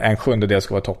att 1/7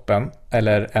 ska vara toppen,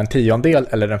 eller 1/10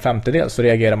 eller 1/5, så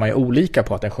reagerar man ju olika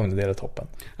på att 1/7 är toppen.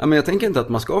 Ja, men jag tänker inte att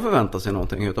man ska förvänta sig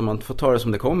någonting, utan man får ta det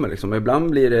som det kommer liksom. Ibland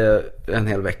blir det en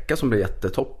hel vecka som blir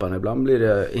jättetoppen, ibland blir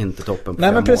det inte toppen på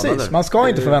 5 månader. Precis, man ska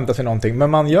inte förvänta sig någonting, men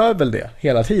man gör väl det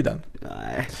hela tiden.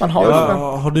 Nej. Man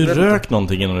har du rökt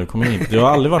någonting innan du kom hit? Du har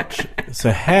aldrig varit så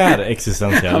här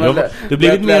existentiell. Du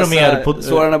blir lite mer och mer på...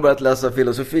 Soran har börjat läsa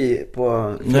filosofi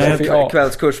på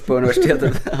kvällskurs på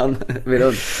universitetet. Han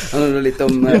undrar lite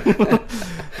om...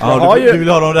 du vill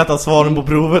ha de rätta svaren på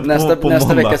provet på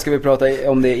nästa vecka ska vi prata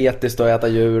om det är etiskt att äta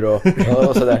djur och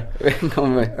sådär.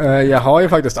 Jag har ju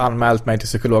faktiskt anmält mig till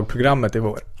psykologprogrammet i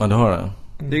vår. Ja, det har det.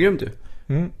 Det är grymt ju.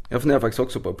 Jag funderar faktiskt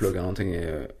också på att plugga någonting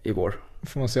i vår.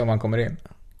 Får man se om man kommer in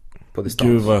på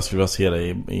distans. Gud vad jag skulle vilja se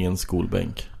dig i en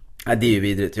skolbänk. Nej, det är ju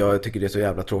vidrigt. Jag tycker det är så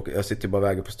jävla tråkigt. Jag sitter ju bara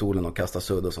väger på stolen och kastar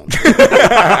sudd och sånt.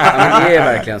 Men det är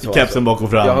verkligen så. Kepsen bak och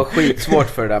fram. Jag har skitsvårt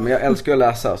för det där, men jag älskar att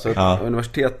läsa. Så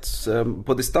universitet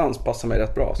på distans passar mig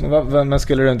rätt bra. Men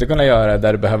skulle du inte kunna göra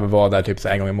där du behöver vara där typ så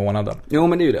en gång i månaden? Jo,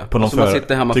 men det är ju det. På någon man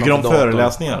sitter hemma. Tycker du om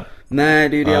föreläsningar? Nej,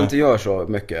 det är ju det jag inte gör så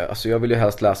mycket. Alltså jag vill ju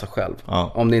helst läsa själv.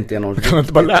 Ja. Om det inte är någon... Du kan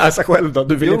inte bara läsa själv då.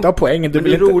 Du vill inte ha poäng. Men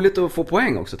det är roligt att få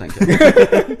poäng också, tänker jag.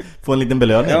 Få en liten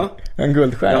belöning. Ja. En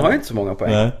guldstjärna. Jag har inte så många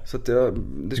poäng. Nej. Så att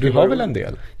du har väl en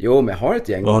del? Jo, men jag har ett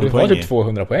gäng. Vad har Du du har poäng typ i?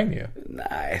 200 poäng ju.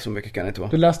 Nej, så mycket kan det inte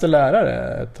vara. Du läste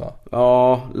lärare ett tag.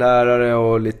 Ja, lärare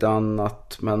och lite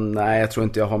annat. Men nej, jag tror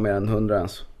inte jag har mer än 100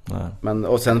 ens. Nej. Men,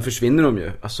 och sen försvinner de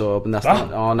ju. Alltså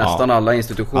nästan alla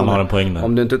institutioner. Han har en poäng där.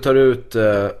 Om du inte tar ut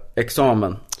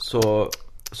examen så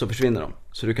försvinner de.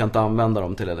 Så du kan inte använda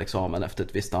dem till en examen efter ett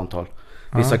visst antal.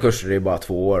 Vissa kurser är bara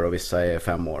 2 år och vissa är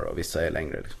 5 år och vissa är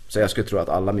längre. Liksom. Så jag skulle tro att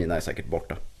alla mina är säkert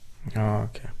borta. Ja,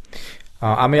 okej.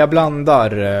 Ja, men jag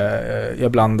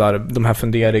blandar de här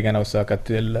funderingarna och söka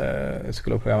till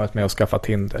skolprogrammet med att skaffa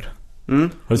Tinder. Har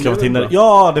du skaffat Tinder?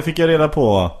 Ja, det fick jag reda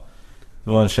på. Det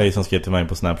var en tjej som skrev till mig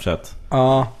på Snapchat.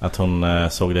 Ja. Att hon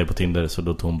såg dig på Tinder, så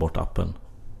då tog hon bort appen.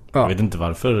 Ja. Jag vet inte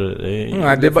varför.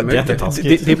 Nej, det är bara det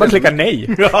är bara att klicka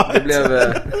nej.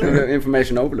 Det blev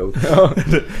information overload.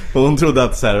 Och hon trodde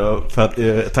att så här, för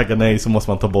att tacka nej så måste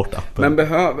man ta bort appen.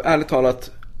 Men ärligt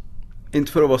talat,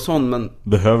 inte för att vara sån, men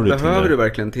behöver du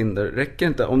verkligen Tinder? Räcker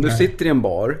inte? Om du sitter i en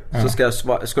bar så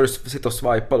ska du sitta och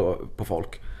swipa då på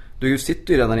folk. Du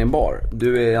sitter ju redan i en bar.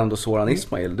 Du är ändå Soran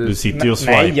Ismail. Du sitter ju och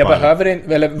swipar. Nej, jag behöver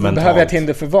inte. Eller behöver jag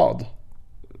Tinder för vad?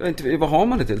 Vad har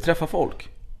man det till? Träffa folk?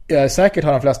 Säkert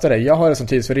har de flesta det. Jag har det som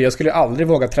tidsfördriv. Jag skulle aldrig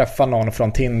våga träffa någon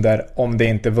från Tinder om det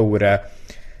inte vore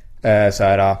så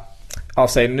här.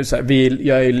 Säg nu så här,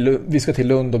 vi ska till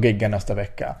Lund och gigga nästa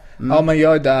vecka. Ja, men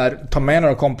jag är där, ta med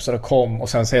några kompisar och kom och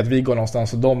sen säg att vi går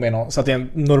någonstans och de är så att det är en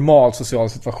normal social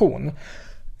situation.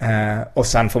 Och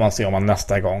sen får man se om man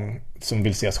nästa gång som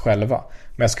vill ses själva.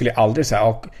 Men jag skulle aldrig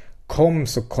säga kom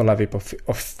så kollar vi på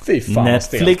fy fan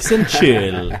Netflix and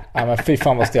chill. Ja, men fy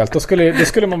fan vad stelt. Då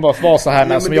skulle man bara vara så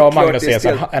här som jag och Magnus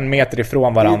är en meter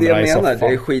ifrån varandra. Det är det i jag menar, soffan.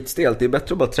 det är skitstelt. Det är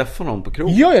bättre att bara träffa någon på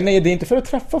krogen. Ja, nej, det är inte för att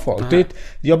träffa folk.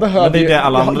 Jag behöver men det är det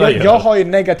alla andra gör. Jag har ju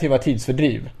negativa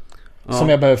tidsfördriv som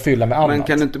jag behöver fylla med annat. Men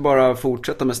kan du inte bara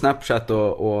fortsätta med Snapchat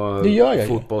och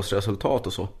fotbollsresultat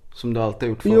och så? Som du alltid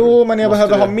gjort förut. Jo, men jag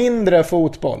behöver ha mindre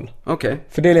fotboll. Okej.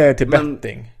 För det leder jag till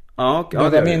betting. Ja,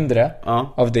 det är mindre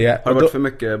av det. Har det varit för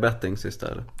mycket betting sista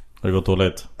eller? Har det gått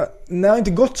dåligt? Nej, det har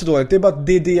inte gått så dåligt. Det är bara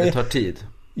det tar tid.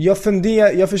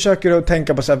 Jag försöker att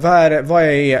tänka på så här, vad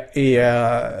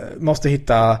måste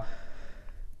hitta.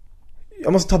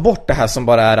 Jag måste ta bort det här som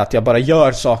bara är att jag bara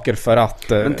gör saker för att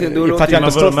jag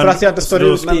inte står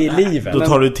ut i livet. Då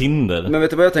tar du Tinder. Men vet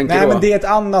du vad jag tänker då? Nej, då? men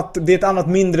det är ett annat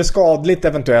mindre skadligt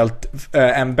eventuellt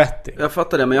än betting. Jag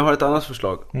fattar det, men jag har ett annat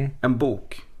förslag. En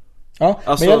bok. Ja,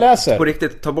 alltså, men jag läser. På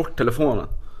riktigt, ta bort telefonen.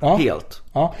 Helt.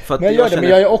 Ja, men jag gör det, men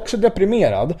jag är också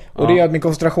deprimerad. Och det gör att min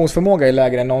koncentrationsförmåga är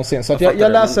lägre än någonsin. Så att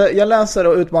jag läser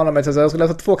och utmanar mig till att jag ska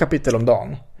läsa 2 kapitel om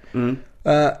dagen.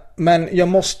 Men jag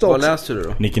måste också... Vad läser du då?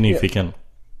 Nick är nyfiken.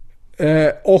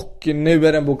 Och nu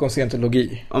är det en bok om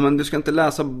scientologi. Ja, men du ska inte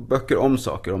läsa böcker om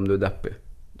saker om du är deppig.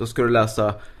 Då ska du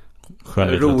läsa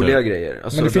roliga grejer.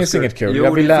 Alltså, men det finns inget kul.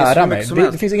 Jag vill lära mig.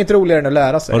 Det finns inget roligare än att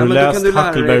lära sig. Har du läst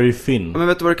Huckleberry Finn? Men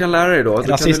vet du vad du kan lära dig då? Den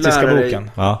rasistiska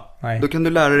boken. Nej. Då kan du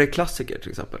lära dig klassiker till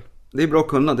exempel. Det är bra att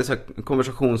kunna. Det är så här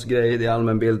konversationsgrej, det är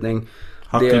allmänbildning.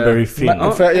 Huckleberry Finn.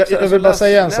 Jag vill bara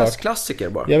säga en sak. Läs klassiker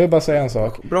bara. Jag vill bara säga en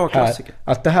sak. Bra klassiker.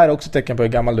 Att det här är också ett tecken på hur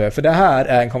gammal du är. För det här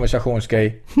är en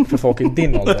konversationsgrej för folk i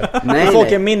din ålder. Nej, för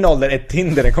folk i min ålder är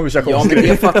Tinder en konversationsgrej. Ja, men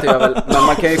det fattar jag väl. Men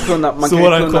man kan ju kunna...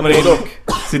 Soran kommer in.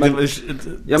 Sitter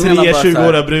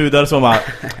 20-åriga brudar som bara...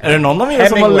 Är det någon av er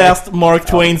som har läst Mark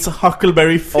Twains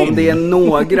Huckleberry Finn? Om det är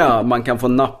några man kan få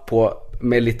napp på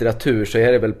med litteratur, så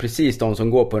är det väl precis de som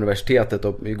går på universitetet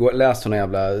och läser såna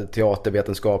jävla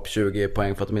teatervetenskap 20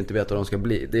 poäng för att de inte vet vad de ska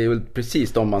bli. Det är väl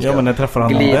precis de man ska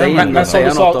glida in. Men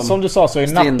som du sa så är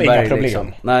napp inga problem.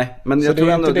 Liksom. Nej, men jag tror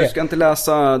ändå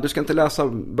du ska inte läsa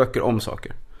böcker om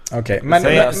saker. Okej, men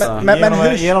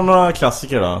ge dem några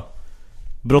klassiker då.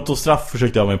 Brott och straff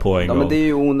försökte jag mig på en gång. Men det är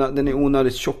ju den är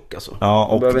onödigt tjock alltså. Ja,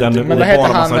 och men vad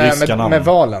heter han med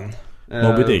valen?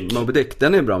 Moby Dick,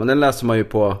 den är bra, men den läser man ju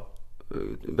på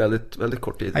väldigt, väldigt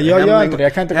kort tid. Jag gör inte det,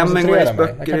 jag kan inte koncentrera mig.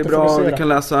 Böcker är bra, du kan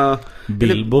läsa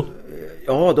Bilbo.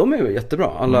 Ja, de är ju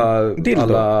jättebra.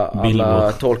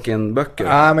 Alla Tolkien-böcker.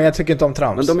 Ja, men jag tycker inte om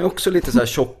trams. Men de är också lite så här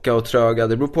tjocka och tröga.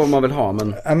 Det beror på vad man vill ha,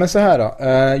 men... Ja, men så här då.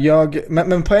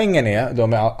 Men poängen är då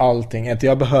med allting att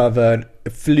jag behöver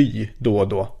fly då och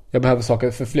då. Jag behöver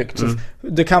saker för flykt. Så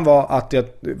det kan vara att jag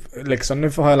liksom,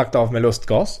 nu har jag lagt av med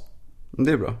lustgas.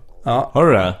 Det är bra. Ja. Har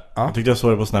du det? Ja. Jag tyckte jag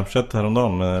såg det på Snapchat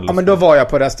häromdagen med ja, men då var jag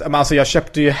på rest. Men alltså jag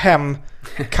köpte ju hem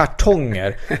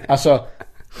kartonger. Alltså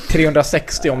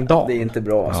 360 om dagen. Det är inte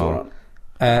bra, Soran.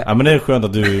 Ja, men det är skönt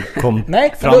att du kom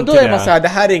Nej, fram då till är man så här, det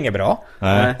här är inget bra.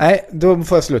 Nej, då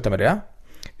får jag sluta med det.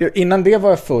 Innan det var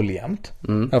jag full jämt.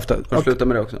 Får du sluta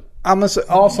med det också? Ja, men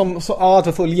att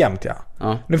vara full jämt,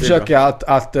 ja. Nu försöker jag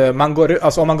att man går,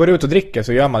 alltså om man går ut och dricker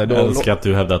så gör man det då. Jag älskar att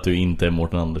du hävdar att du inte är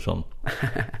Mårten Andersson.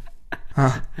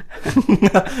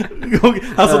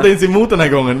 Alltså det är inte emot den här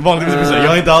gången. Vanligtvis säga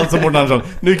jag är inte alls som Mårten Andersson.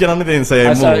 Nu kan han inte ens säga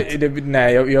emot. Alltså,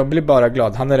 nej, jag blir bara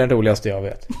glad. Han är den roligaste jag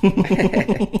vet.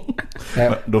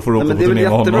 Då får du åka men det är väl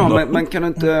jättebra, men kan du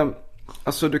inte...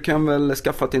 Alltså du kan väl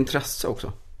skaffa ett intresse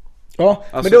också. Ja,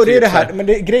 alltså, men då det är det här. Men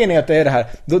grejen är att det är det här.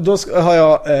 Då har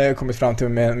jag kommit fram till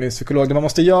med min psykolog. Det man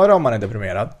måste göra om man är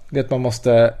deprimerad, det är att man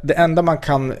måste... Det enda man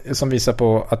kan som visar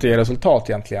på att det ger resultat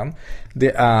egentligen,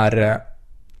 det är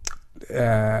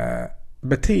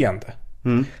beteende.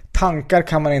 Tankar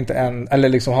kan man inte eller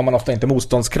liksom har man ofta inte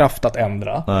motståndskraft att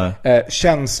ändra.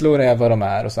 Känslor är vad de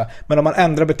är och så här. Men om man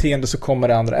ändrar beteende så kommer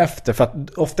det andra efter. För att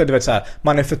ofta du vet så här,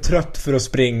 man är för trött för att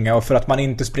springa, och för att man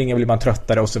inte springer blir man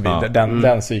tröttare och så vidare.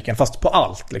 Den cykeln, fast på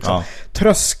allt liksom.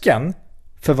 Tröskeln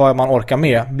för vad man orkar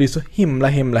med blir så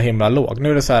himla låg.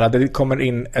 Nu är det så här att det kommer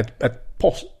in ett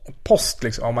post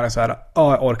liksom, om man är så här,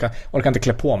 jag orkar inte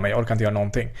klä på mig, jag orkar inte göra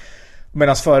någonting.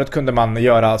 Medan förut kunde man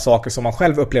göra saker som man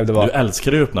själv upplevde var... Du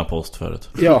älskade ju öppna post förut.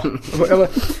 Ja,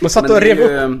 man satt och rev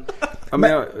upp. Ja,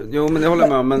 men det håller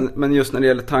jag med. Men just när det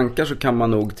gäller tankar så kan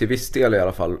man nog till viss del i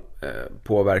alla fall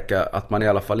påverka att man i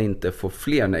alla fall inte får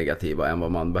fler negativa än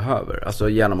vad man behöver. Alltså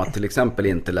genom att till exempel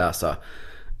inte läsa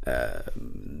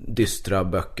dystra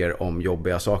böcker om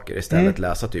jobbiga saker. Istället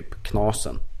läsa typ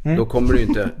knasen. Då kommer du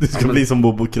inte... Du ska bli som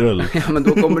Bobo Krull. Ja, men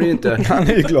då kommer du inte... Han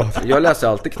är ju glad. Jag läser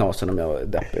alltid knasen om jag är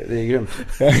deppig. Det är grymt.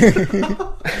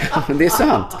 Men det är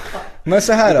sant. Men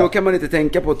så här då kan man inte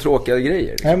tänka på tråkiga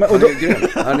grejer. Nej, men, han är grym.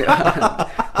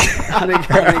 Han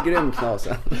är grym,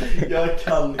 knasen. Jag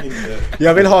kan inte.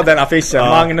 Jag vill ha den affischen.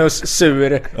 Magnus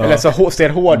sur, eller så ser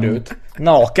hård ut.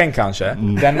 Naken kanske.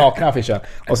 Den nakna affischen.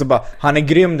 Och så bara, han är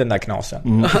grym den där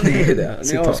knasen. Det är det.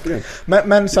 Han är asgrym.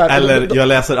 Men så här, eller jag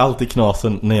läser alltid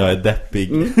knasen när jag är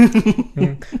deppig.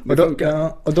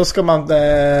 Och då ska man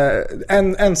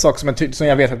en sak som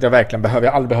jag vet att jag verkligen behöver,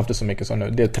 jag aldrig behövt det så mycket som nu,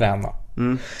 det är att träna.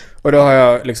 Och då har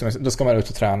jag liksom, då ska man ut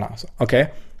och träna.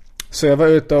 Okej. Så jag var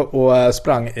ute och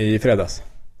sprang i fredags.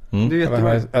 Det är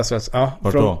jättebra.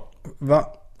 Vart då?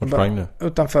 Vart sprang du?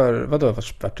 Utanför, vadå?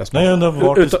 Vart jag sprang? Nej, jag undrar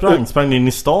vart du sprang. Sprang du in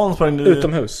i stan?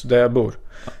 Utomhus, där jag bor.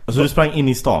 Alltså du sprang in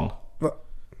i stan?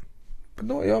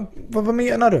 Vad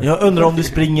menar du? Jag undrar om du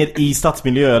springer i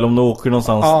stadsmiljö eller om du åker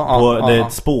någonstans det är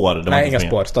ett spår där. Nej, inga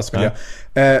spår, stadsmiljö.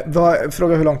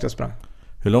 Fråga hur långt jag sprang.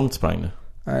 Hur långt sprang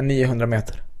du? 900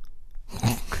 meter.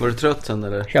 Var du trött sen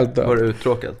eller? Helt död. Var du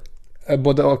uttråkad?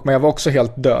 Både och, men jag var också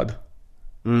helt död.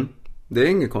 Det är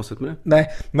inget konstigt med det. Nej,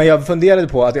 men jag funderade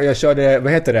på att jag körde,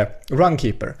 vad heter det?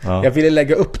 Runkeeper. Jag ville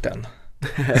lägga upp den.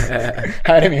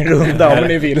 Här är min runda om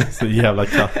ni vill. Så jävla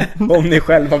katt. Om ni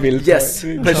själva vill. Yes,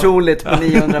 personligt på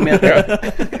 900 meter.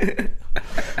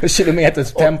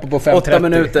 Kilometers tempo på 5:30. 8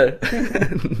 minuter.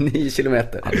 9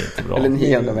 kilometer. Eller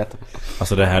 900 meter.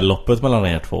 Alltså det här loppet mellan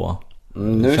er två.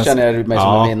 Nu känner jag mig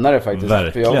som en vinnare faktiskt.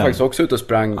 Verkligen. För jag var faktiskt också ute och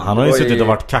sprang. Han har ju suttit och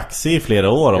varit kaxig i flera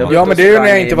år. Ja, men det är ju när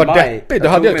jag inte var deppig. Då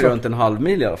hade jag runt en halv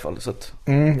mil i alla fall så att...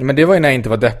 men det var ju när jag inte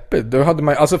var deppig. Då hade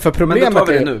man, alltså för problemet. Men då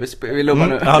tar vi det nu, vi lubbar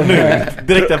nu. Ja, nu,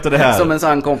 direkt efter det här. Som en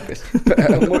sann kompis.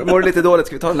 Mår du lite dåligt,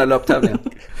 ska vi ta den där löptävlingen?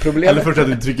 Eller först att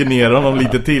du trycker ner honom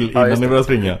lite till innan ni börjar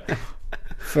springa.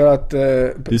 För att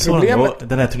problemet...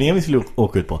 Den här turnén vi skulle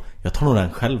åka ut på, jag tar nog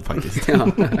den själv faktiskt.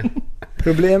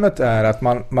 Problemet är att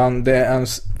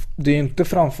det är inte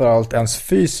framförallt ens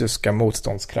fysiska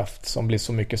motståndskraft som blir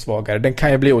så mycket svagare. Den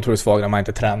kan ju bli otroligt svag när man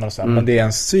inte tränar och så. Men det är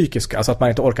ens psykiska, alltså att man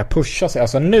inte orkar pusha sig.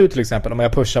 Alltså nu till exempel, om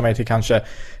jag pushar mig till kanske,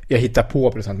 jag hittar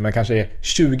på procent, men kanske är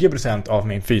 20% av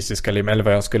min fysiska liv, eller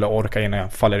vad jag skulle orka innan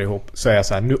jag faller ihop, så är jag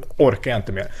så här, nu orkar jag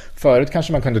inte mer. Förut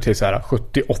kanske man kunde till så här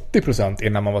 70-80%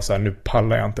 innan man var så här, nu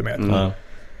pallar jag inte mer.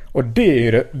 Och det är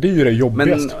ju det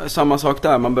jobbigaste. Men samma sak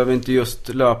där, man behöver inte just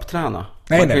löpträna.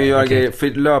 Man kan ju göra grejer, för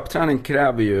löpträning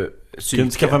kräver ju psyke. Kan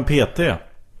du skaffa en PT? Ja,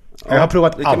 jag har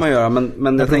provat det kan allt. man göra,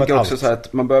 men jag tänker också allt. så här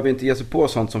att man behöver inte ge sig på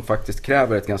sånt som faktiskt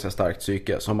kräver ett ganska starkt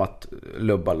psyke, som att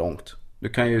lubba långt. Du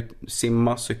kan ju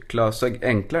simma, cykla, så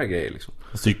enklare grejer liksom.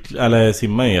 Eller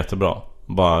simma är jättebra.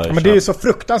 Men det är ju så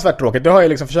fruktansvärt tråkigt. Det har jag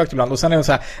liksom försökt ibland. Och sen är det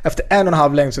så här, efter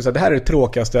 1,5 längd så det här är det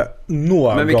tråkigaste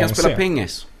någonsin. Men vi kan spela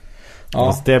pingis.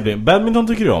 Ja. Det blir... Badminton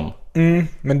tycker du om?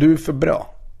 Men du är för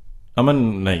bra. Ja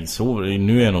men nej, så,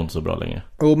 nu är jag nog inte så bra längre.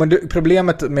 Men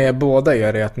problemet med båda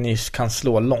är att ni kan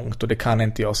slå långt och det kan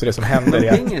inte jag. Så det som händer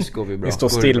är att vi står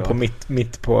still på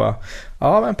mitt på...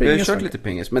 Ja, men pingis. Vi har kört lite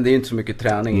pingis, men det är inte så mycket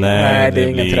träning. Nej, det är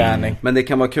ingen träning. Men det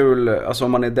kan vara kul, alltså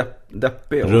om man är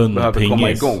deppig och behöver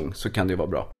komma igång så kan det ju vara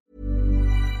bra.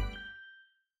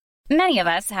 Many of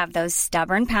us have those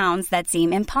stubborn pounds that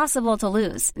seem impossible to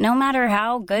lose, no matter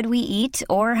how good we eat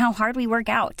or how hard we work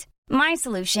out. My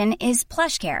solution is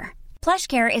PlushCare.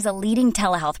 PlushCare is a leading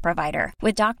telehealth provider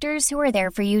with doctors who are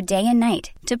there for you day and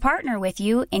night to partner with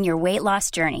you in your weight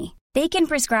loss journey. They can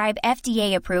prescribe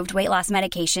FDA-approved weight loss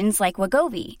medications like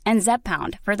Wegovy and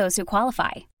Zepbound for those who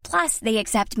qualify. Plus, they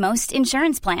accept most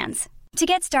insurance plans. To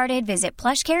get started, visit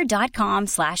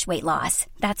plushcare.com/weightloss.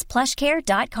 That's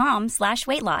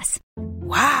plushcare.com/weightloss.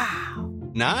 Wow!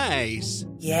 Nice!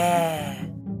 Yeah!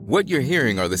 What you're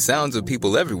hearing are the sounds of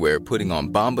people everywhere putting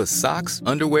on Bombas socks,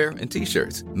 underwear, and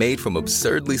T-shirts made from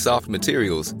absurdly soft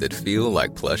materials that feel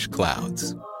like plush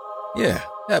clouds. Yeah,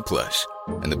 that plush.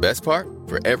 And the best part?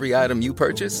 For every item you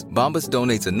purchase, Bombas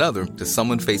donates another to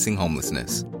someone facing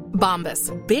homelessness.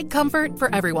 Bombas, big comfort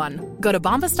for everyone. Go to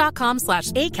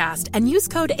bombas.com/ACAST and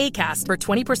use code ACAST for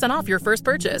 20% off your first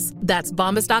purchase. That's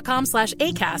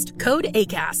bombas.com/ACAST, code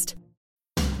ACAST.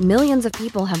 Millions of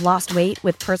people have lost weight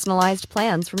with personalized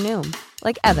plans from Noom.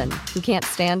 Like Evan, who can't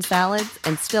stand salads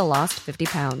and still lost 50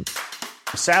 pounds.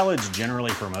 Salads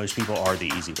generally for most people are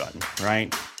the easy button,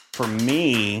 right? For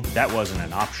me, that wasn't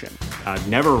an option. I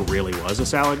never really was a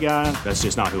salad guy. That's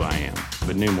just not who I am.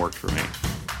 But Noom worked for me.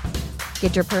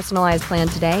 Get your personalized plan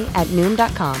today at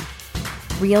Noom.com.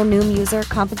 Real Noom user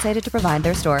compensated to provide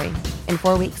their story. In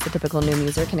 4 weeks, the typical Noom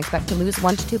user can expect to lose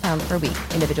 1 to 2 pounds per week.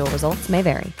 Individual results may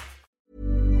vary.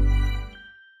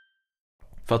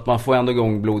 För att man får ändå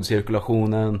igång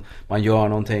blodcirkulationen, man gör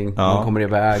någonting, man kommer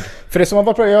iväg. För det som har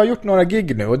varit bra, jag har gjort några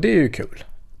gig nu och det är ju kul.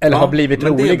 Eller har blivit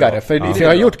roligare. För jag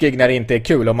har gjort gig när det inte är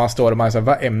kul och man står och man säger,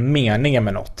 vad är meningen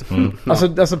med något?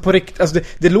 Alltså på riktigt, alltså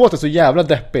det låter så jävla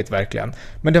deppigt verkligen.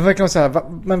 Men det var verkligen så här,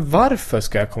 men varför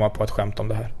ska jag komma på ett skämt om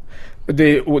det här?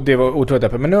 Det var otroligt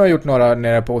deppigt. Men nu har jag gjort några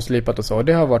nere på Oslipat och så, och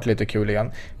det har varit lite kul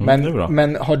igen.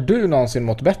 Men har du någonsin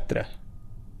mått bättre?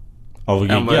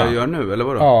 Än vad jag gör nu, eller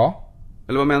vadå? Ja.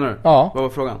 Eller vad menar du? Ja. Vad var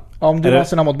frågan? Om du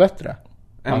någonsin har mått bättre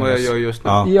än vad jag gör just nu?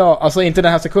 Ja, alltså inte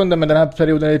den här sekunden, men den här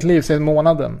perioden i ditt liv, sen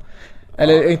månaden.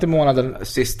 Eller inte månaden.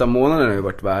 Sista månaden har ju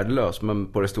varit värdelös, men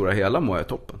på det stora hela mår jag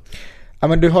toppen. Ja,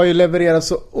 men du har ju levererat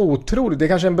så otroligt. Det är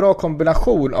kanske en bra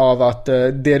kombination av att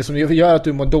det som gör att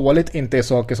du mår dåligt inte är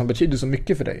saker som betyder så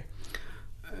mycket för dig.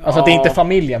 Alltså att det är inte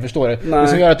familjen, förstår du? Nej. Det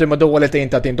som gör att du mår dåligt är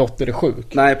inte att din dotter är sjuk.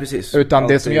 Nej, precis. Utan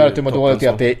det som gör att du mår dåligt är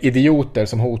att det är idioter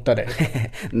som hotar dig.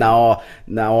 Nå,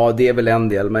 det är väl en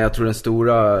del. Men jag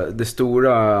tror det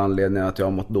stora anledningen att jag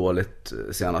har mått dåligt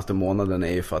senaste månaden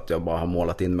är ju för att jag bara har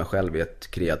målat in mig själv i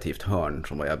ett kreativt hörn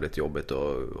som var jävligt jobbigt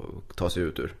att ta sig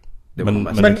ut ur. Men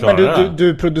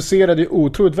du producerade ju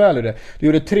otroligt väl i det. Du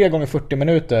gjorde 3 gånger 40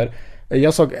 minuter.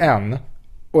 Jag såg en.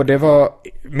 Och det var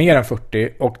mer än 40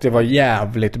 och det var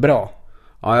jävligt bra.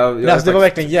 Ja, det var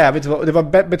verkligen jävligt. Det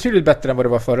var betydligt bättre än vad det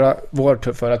var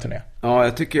vår förra turné. Ja,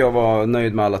 jag tycker jag var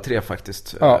nöjd med alla 3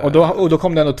 faktiskt. Ja, och då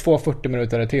kom det ändå 2 40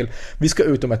 minuter till. Vi ska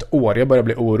ut om ett år. Jag börjar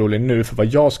bli orolig nu för vad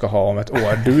jag ska ha om ett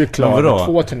år. Du är klar med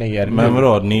 2 turnéer. Men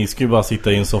vadå, ni ska ju bara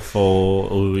sitta i en soffa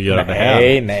och göra det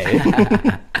här. Nej.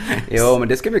 Jo, men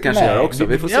det ska vi kanske göra också.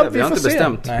 Vi får se, vi har inte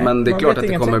bestämt. Nej, men det är klart att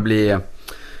det kommer bli...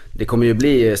 Det kommer ju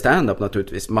bli stand-up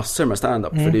naturligtvis. Massor med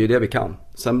stand-up, för det är ju det vi kan.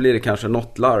 Sen blir det kanske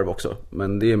något larv också.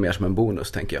 Men det är mer som en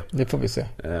bonus, tänker jag. Det får vi se.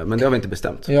 Men det har vi inte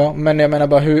bestämt. Ja, men jag menar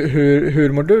bara,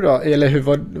 hur mår du då? Eller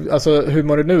hur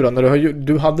mår du nu då? När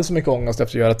du hade så mycket ångest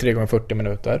efter att göra 3 gånger 40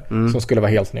 minuter som skulle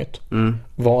vara helt nytt.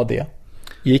 Var det?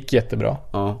 Gick jättebra.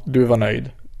 Ja. Du var nöjd.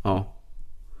 Ja.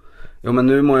 Jo, men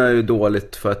nu mår jag ju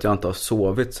dåligt för att jag inte har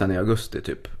sovit sedan i augusti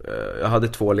typ. Jag hade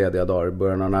 2 lediga dagar i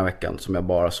början av den här veckan som jag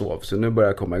bara sov. Så nu börjar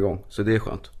jag komma igång, så det är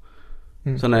skönt.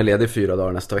 Sen är jag ledig 4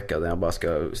 dagar nästa vecka där jag bara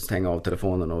ska stänga av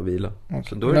telefonen och vila. Okay.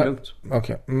 Så då är det lugnt.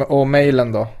 Okej. Och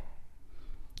mailen då?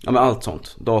 Ja, men allt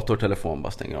sånt. Dator, telefon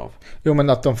bara stänger av. Jo, men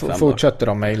att de fortsätter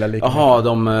de mejla lika. Jaha,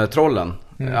 de trollen.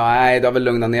 Ja, nej, det har väl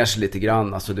lugnat ner sig lite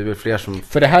grann. Alltså, det är väl fler som...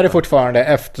 För det här är fortfarande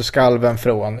efterskalven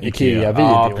från Ikea-video.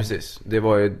 Ja, precis. Det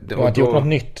var ju... Du har inte gjort något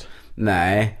nytt?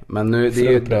 Nej, men nu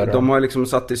de har liksom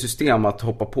satt i system att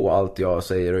hoppa på allt jag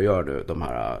säger och gör nu. De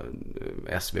här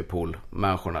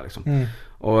SV-pool-människorna liksom.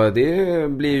 Och det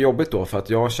blir jobbigt då, för att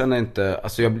jag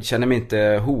känner mig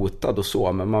inte hotad och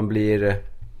så, men man blir...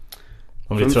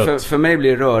 För mig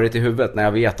blir det rörigt i huvudet när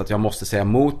jag vet att jag måste säga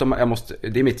emot dem.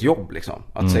 Det är mitt jobb liksom,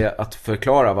 att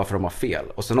förklara varför de har fel.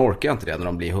 Och sen orkar jag inte det när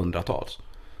de blir hundratals.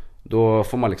 Då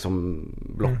får man liksom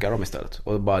blocka dem istället.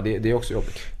 Och bara, det är också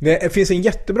jobbigt. Det finns en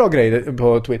jättebra grej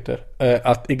på Twitter.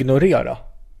 Att ignorera.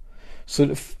 Så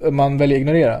man väljer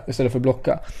ignorera istället för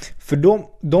blocka. För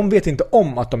de vet inte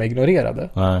om att de är ignorerade.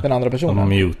 Den andra personen. De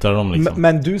mutar dem liksom.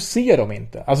 Men du ser dem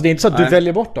inte. Alltså det är inte så att du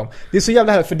väljer bort dem. Det är så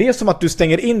jävla här. För det är som att du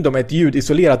stänger in dem i ett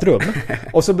ljudisolerat rum.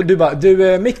 Och så du bara,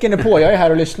 micken är på, jag är här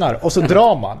och lyssnar. Och så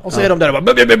drar man. Och så är de där och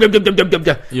bara...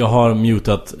 Jag har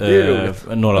mutat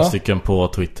några stycken på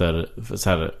Twitter. Så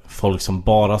här, folk som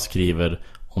bara skriver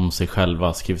om sig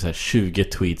själva. Skriver så här 20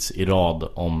 tweets i rad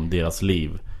om deras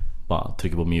liv. Bara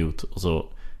trycker på mute och så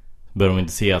bör de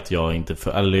inte se att jag inte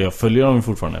eller jag följer dem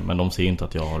fortfarande, men de ser inte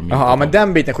att jag har mute. Ja, men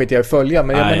den biten skiter jag i följa.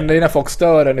 Men det är när folk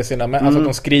stör en i sina... Alltså att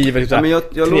de skriver typ men jag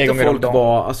låter folk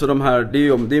vara... Alltså de här... Det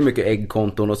är mycket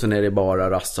äggkonton och sen är det bara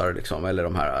rassar liksom. Eller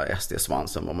de här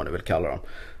SD-svansen, vad man nu vill kalla dem.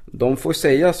 De får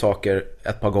säga saker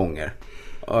ett par gånger.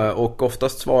 Och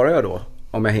oftast svarar jag då,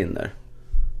 om jag hinner.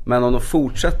 Men om de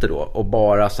fortsätter då och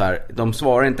bara så här... De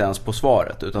svarar inte ens på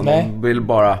svaret, utan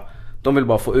de vill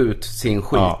bara få ut sin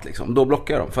skit liksom. Då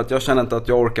blockar jag dem. För att jag känner inte att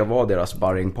jag orkar vara deras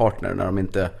sparringpartner när de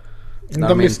inte...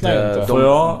 De lyssnar inte.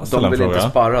 De vill inte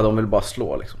sparra, de vill bara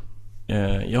slå liksom.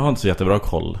 Jag har inte så jättebra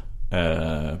koll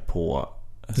på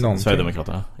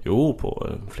Sverigedemokraterna. Jo, på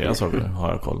flera saker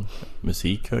har jag koll.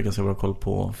 Musik har jag ganska bra koll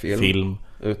på. Film.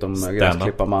 Utom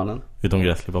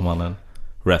Gräsklipparmannen.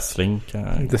 Wrestling.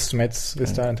 The Smiths,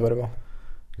 visste jag inte vad det var.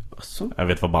 Jag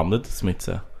vet vad bandet Smiths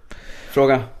är.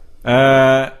 Fråga.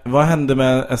 Vad hände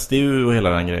med SDU och hela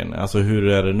den grejen? Alltså hur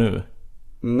är det nu?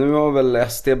 Nu har väl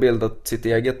SD bildat sitt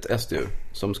eget SDU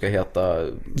som ska heta...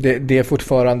 Det är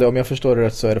fortfarande, om jag förstår det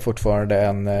rätt, så är det fortfarande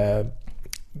en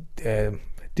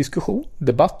diskussion,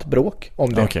 debatt, bråk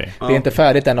om det. Okay. Det är inte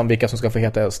färdigt än om vilka som ska få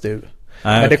heta SDU.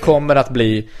 Men det kommer att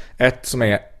bli ett som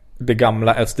är det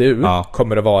gamla SDU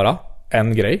kommer att vara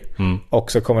en grej.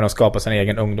 Och så kommer de skapa sin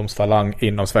egen ungdomsfalang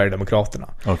inom Sverigedemokraterna.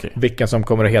 Vilken som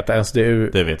kommer att heta SDU,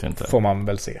 det vet jag inte. Får man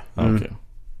väl se.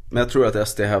 Men jag tror att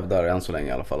SD hävdar än så länge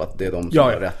i alla fall att det är de som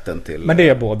har rätten till... Men det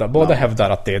är båda hävdar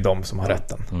att det är de som har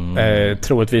rätten.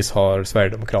 Troligtvis har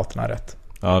Sverigedemokraterna rätt.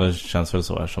 Ja, det känns väl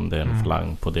så här, som det är en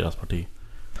falang på deras parti.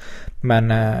 Men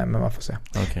man får se.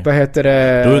 Vad heter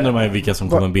det? Då undrar man ju vilka som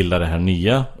kommer bilda det här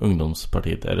nya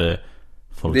ungdomspartiet. Är det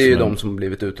folk det är ju de som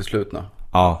blivit uteslutna.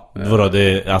 Ja, vadå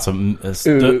det alltså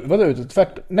vadå tvärt?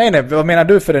 Nej, vad menar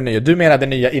du för det nya? Du menar det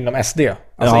nya inom SD?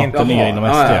 Alltså inte det nya inom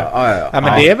SD. Ja, men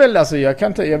det är väl alltså jag kan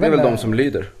inte det är väl de som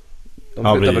lyder.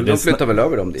 De flyttar väl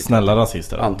över dem dit. Snälla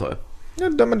rasister antar jag.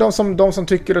 Ja, men de som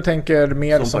tycker och tänker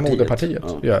mer som moderpartiet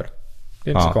gör. Det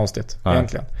är inte så konstigt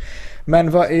egentligen.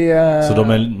 Men vad är... Så de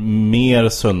är mer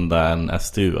sunda än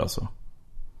SDU alltså?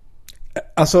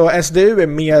 Alltså SDU är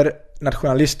mer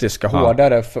nationalistiska,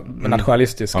 hårdare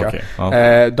nationalistiska.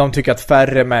 De tycker att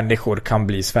färre människor kan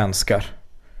bli svenskar.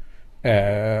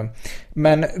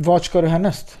 Men vart ska du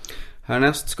härnäst?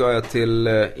 Härnäst ska jag till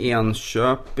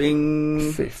Enköping,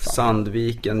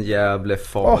 Sandviken, Gävle,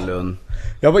 Falun.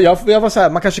 Jag var så här,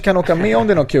 man kanske kan åka med om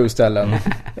det är någon kul ställen.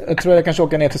 Jag tror jag kanske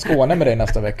åker ner till Skåne med dig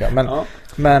nästa vecka.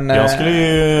 Men jag skulle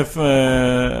ju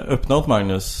öppna åt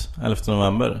Magnus 11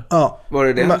 november. Ja. Var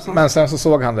det? Men sen så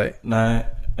såg han dig. Nej,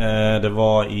 det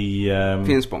var i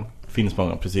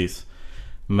Finspång, precis.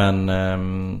 Men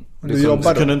du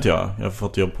jobbar kunde inte jag. Jag har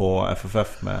fått jobb på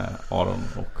FFF med Aron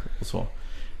och så.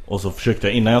 Och så försökte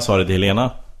jag, innan jag sa det till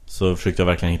Helena, så försökte jag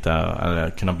verkligen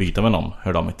kunna byta med någon.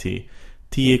 Hörde av mig till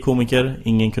 10 komiker,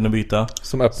 ingen kunde byta.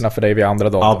 Som öppnar för dig vid andra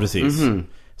dagar. Ja, precis.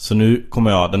 Så nu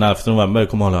kommer jag, den 11 november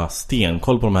kommer jag hålla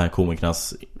stenkoll på de här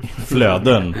komikernas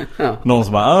flöden. Någon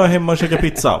som bara, hemma och käka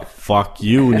pizza. Fuck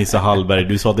you, Nisse Hallberg,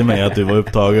 du sa till mig att du var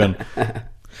upptagen.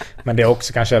 Men det är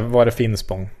också kanske, var det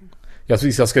Finspång? Jag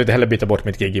skulle inte heller byta bort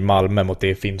mitt gig i Malmö mot det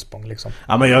i Finspång liksom.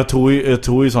 Ja, men jag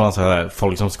tror ju sådana så här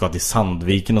folk som ska till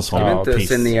Sandviken och sånt. Jag vill inte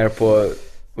se ner på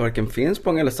varken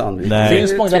Finspång eller Sandviken. Nej.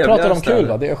 Finspång, där pratar de kul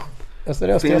va? Det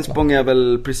är Finspång är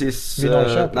väl precis...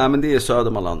 nej, men det är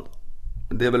Södermanland.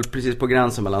 Det är väl precis på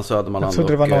gränsen mellan Södermanland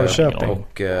och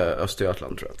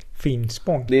Östergötland, tror jag.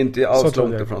 Finspång. Det är inte alls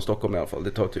långt ifrån Stockholm i alla fall.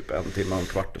 Det tar typ 1 timme och en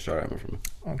kvart att köra hemifrån.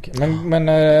 Okay. Men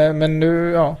nu, men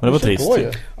det var trist.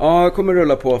 Ja, jag kommer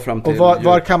rulla på fram till... Och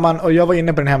var kan man... Och jag var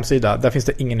inne på den hemsida. Där finns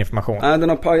det ingen information. Nej, den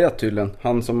har pajat tydligen.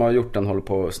 Han som har gjort den håller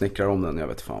på och snickrar om den. Jag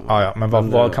vet fan. Ja, men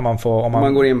vad kan man få... Om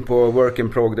man går in på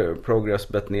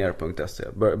workinprogress.betner.se.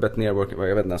 Betner, jag vet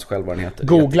inte ens själv vad den heter.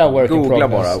 Googla Work in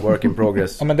Progress. Bara Work in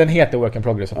Progress. Ja, men den heter Work in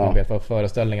Progress, så man vet vad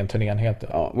föreställningen, turnén heter.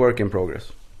 Ja, Work in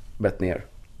Progress. Betner.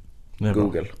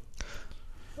 Google.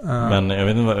 Men jag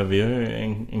vet inte, vi har ju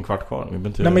en kvart kvar.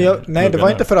 Nej, det var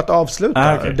inte för att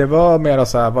avsluta. Okay. Det var mer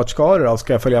så här, vart ska du då?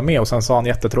 Ska jag följa med? Och sen sa han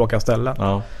jättetråkiga ställen.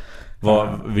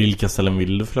 Vilka ställen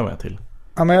vill du följa med till?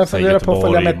 Ja, men jag funderar på att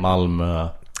följa med Malmö.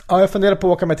 Ja, jag funderar på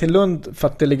att åka med till Lund för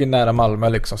att det ligger nära Malmö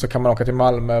liksom. Så kan man åka till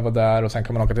Malmö, vara där och sen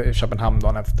kan man åka till Köpenhamn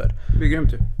dagen efter. Det blir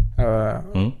grymt ju.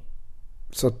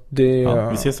 Så det... Ja,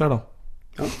 vi ses där då.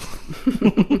 Ja.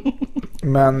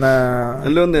 Men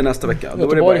Lund är nästa vecka.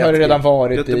 Göteborg har det redan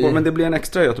varit Göteborg, men det blir en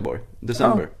extra Göteborg.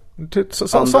 December. Ja,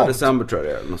 2 december tror jag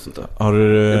det är, eller något sånt där. Har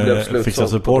du fixat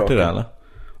support till det eller?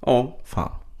 Ja.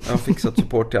 Fan. Jag har fixat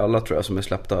support till alla tror jag som är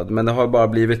släppta. Men det har bara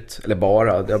blivit, det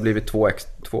har blivit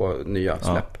två nya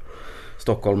släpp.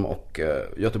 Stockholm och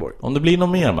Göteborg. Om det blir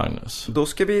någon mer, Magnus? Då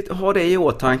ska vi ha det i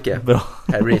åtanke. Bra.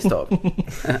 Herr Ristav.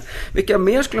 Vilka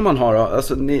mer skulle man ha då?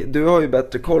 Alltså, du har ju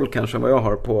bättre koll kanske än vad jag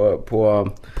har på...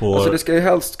 Alltså det ska ju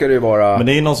helst ska det ju vara... Men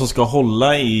det är någon som ska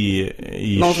hålla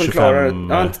i någon 25... Som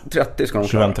klarar, 30 ska de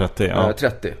klara. 25-30, ja.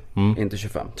 30, inte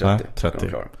 25. 30, Nej, 30. ska de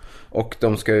klara. Och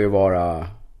de ska ju vara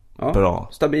bra.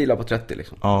 Stabila på 30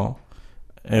 liksom. Ja.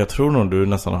 Jag tror nog du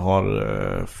nästan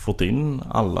har fått in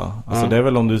alla. Alltså det är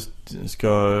väl om du ska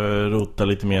rota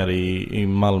lite mer i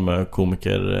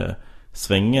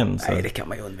Malmö-komiker-svängen. Nej, det kan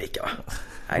man ju undvika va?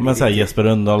 Nej, men så här, Jesper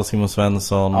Rönndahl, Simon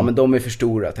Svensson. Ja, men de är för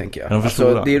stora tänker jag.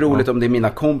 Alltså, det är roligt om det är mina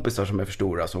kompisar som är för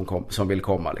stora som vill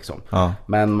komma liksom. Ja.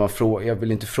 Men jag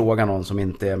vill inte fråga någon som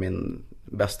inte är min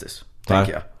bästis,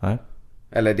 tänker jag. Nej.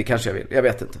 Eller det kanske jag vill, jag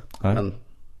vet inte. Men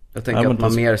jag tänker att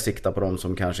man mer siktar på dem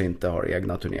som kanske inte har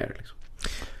egna turnéer liksom.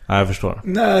 Ja, jag förstår.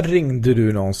 När ringde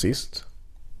du någon sist?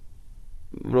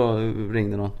 Bra,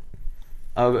 ringde någon?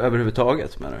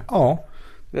 Överhuvudtaget menar du? Ja.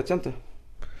 Vet jag inte.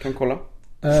 Kan kolla.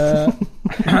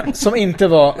 Som inte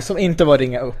var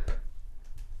ringa upp.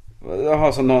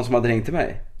 Jaha, som någon som hade ringt till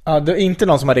mig? Ja, det är inte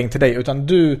någon som har ringt till dig utan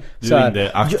du så här,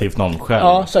 ringde aktivt någon själv.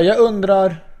 Ja, så här, jag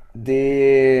undrar.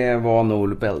 Det var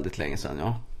nog väldigt länge sedan,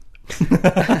 ja.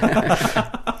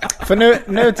 För nu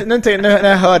när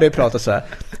jag hör dig prata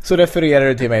så refererar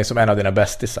du till mig som en av dina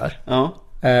bästisar. Ja.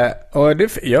 Och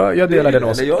jag delar den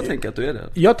åsikten. Jag tänker att du är det.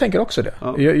 Jag tänker också det.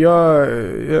 Ja. Jag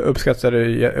uppskattar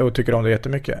det och tycker om det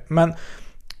jättemycket. Men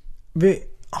vi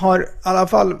har i alla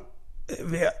fall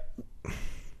vi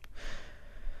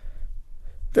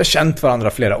har känt varandra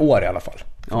flera år i alla fall,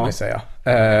 får man säga.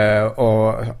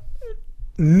 Och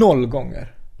 0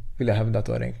 gånger vill jag hävda att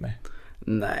du har ringt mig.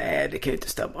 Nej, det kan ju inte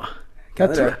stämma.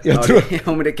 Jag tror. Ja,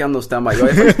 men det kan nog stämma. Jag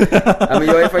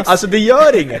är faktiskt... Alltså det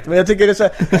gör inget, men jag tycker det är så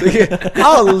här,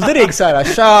 aldrig så här,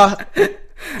 tja.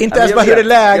 Inte ens bara hur är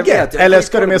läget? Eller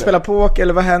ska du med spela poker?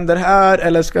 Eller vad händer här?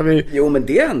 Eller ska vi... Jo, men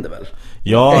det händer väl.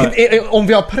 Ja. Om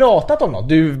vi har pratat om något,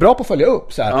 du är bra på att följa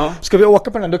upp så här. Ja. Ska vi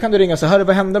åka på den här, då kan du ringa så här,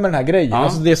 vad hände med den här grejen?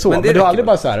 Alltså det är så, men du har aldrig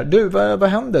bara så här, du, vad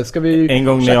hände? Ska vi... En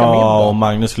gång när jag och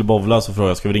Magnus skulle bowla så frågade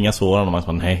jag, ska vi ringa Soran? Och man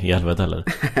sa, nej, i helvete heller.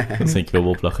 Sen gick vi och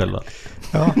bowla själva.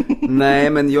 Ja. Nej,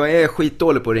 men jag är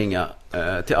skitdålig på att ringa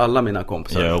till alla mina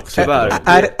kompisar. Jag också.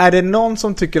 Är det någon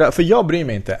som tycker, för jag bryr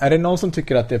mig inte, är det någon som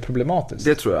tycker att det är problematiskt?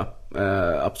 Det tror jag,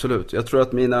 absolut. Jag tror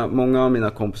att många av mina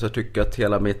kompisar tycker att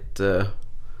hela mitt...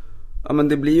 Ja, men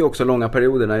det blir ju också långa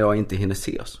perioder när jag inte hinner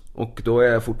ses. Och då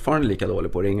är jag fortfarande lika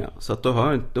dålig på att ringa. Så att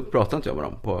då pratar inte jag med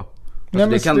dem på...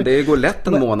 Alltså det går lätt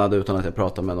en månad utan att jag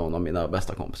pratar med någon av mina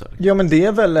bästa kompisar. Ja, men det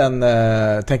är väl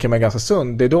tänker man ganska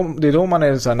sund. Det är då man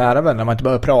är så här nära vänner, när man inte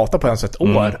behöver prata på ens ett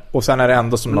år. Och sen är det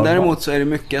ändå som... Men däremot så är det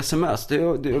mycket sms.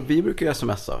 Vi brukar ju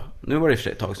smsa. Nu var det i och för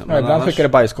sig ett tag sedan. Ja, ibland skickar det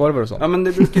bajskorvar och sånt. Ja, men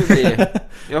det brukar ju bli...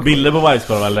 Bilder på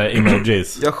bajskorvar eller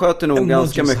emojis? Jag sköter nog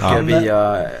ganska mycket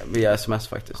via sms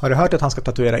faktiskt. Har du hört att han ska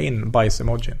tatuera in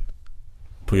bajs-emojin?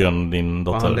 På grund av din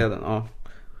dotter? Handleden, ja.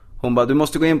 Hon bara, du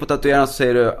måste gå in på tatueringen, så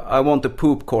säger du I want a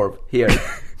poop corp here.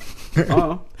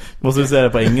 Ja. Måste du säga det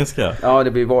på engelska? Ja,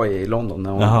 det var i London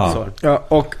när hon sa det. Ja,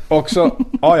 och också,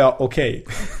 okej.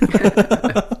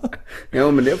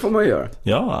 Ja, men det får man ju göra.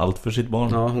 Ja, allt för sitt barn.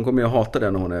 Ja, hon kommer ju hata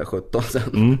det när hon är 17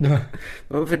 sen.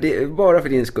 Bara för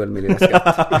din skull, min lilla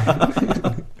skatt.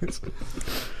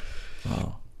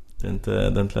 Ja, det är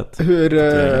inte lätt. Hur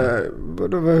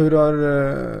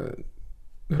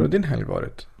har din helg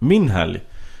varit? Min helg?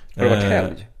 Har det varit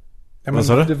helg? Ja, men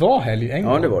det var helg en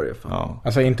gång. Ja, det var det ju. Ja.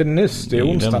 Alltså inte nyss, det är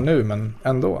onsdag nu, men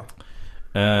ändå.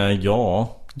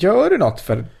 Ja. Gör du något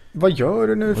för... Vad gör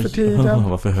du nu för tiden?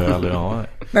 Varför höll jag?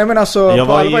 Nej, men alltså... Jag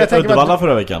var i Uddevalla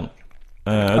förra veckan.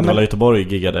 Uddevalla,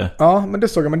 Göteborg giggade. Ja, men det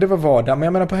såg jag, men det var vardag. Men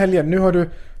jag menar på helgen, nu har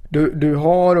du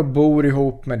har och bor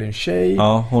ihop med din tjej.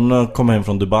 Ja, hon kom hem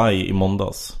från Dubai i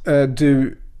måndags.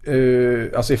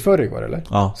 Alltså i förrgår eller?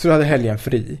 Ja. Så du hade helgen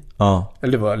fri? Ja.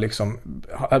 Eller det var liksom,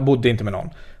 jag bodde inte med någon.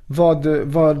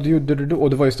 Vad gjorde du då? Och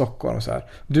det var i Stockholm och så här.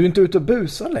 Du är inte ute och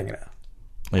busar längre?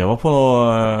 Jag var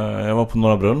på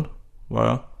Norra Brunn, var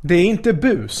jag. Det är inte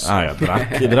bus. Nej,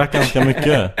 jag drack ganska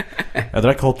mycket. Jag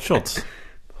drack hot shots.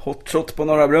 Hot shot på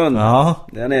Norra Brunn. Ja,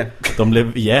 den är... de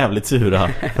blev jävligt sura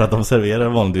för att de serverar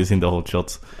vanligtvis inte hot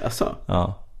shots. Asså?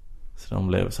 Ja. Så de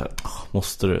blev så här,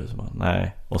 måste du? Så bara,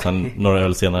 nej. Och sen några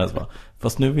öl senare så bara,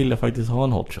 fast nu vill jag faktiskt ha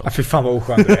en hot shot. Ja, fy fan vad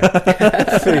oskönt det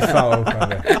är. Fy fan vad oskönt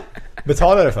det är.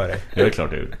 Betalar du för det? Ja, det är klart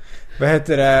det är. Vad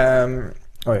heter det?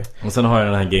 Oj. Och sen har jag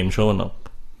den här gameshowen då.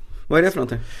 Vad är det för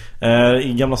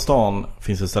någonting? I Gamla stan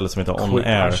finns det ett ställe som heter On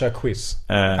Air. Han kör quiz.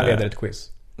 Han leder ett quiz.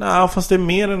 Nej, fast det är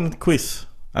mer än ett quiz.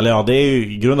 Eller ja, det är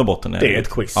ju i grund och botten. Det är ett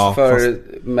quiz. Ja, för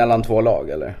mellan två lag,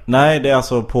 eller? Nej, det är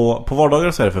alltså på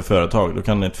vardagar så är det för företag. Då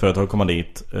kan ett företag komma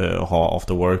dit och ha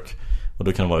after work. Och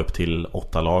då kan det vara upp till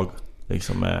 8 lag.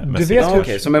 Liksom med du vet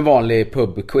okej, som en vanlig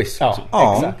pubquiz. Ja,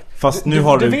 ja, exakt. Fast nu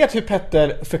har du vet hur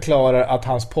Petter förklarar att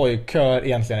hans pojkkör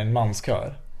egentligen är en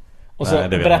manskör. Och så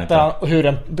berättar han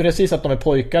hur precis att de är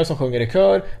pojkar som sjunger i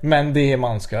kör, men det är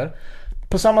manskör.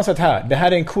 På samma sätt här. Det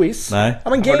här är en quiz. Nej. Ja,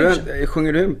 men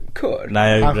sjunger du en kör?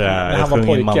 Nej, jag sjöng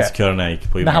en manskör när jag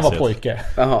gick på gymnasiet. När han var pojke.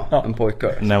 Jaha, en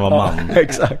pojkkör. När jag var man.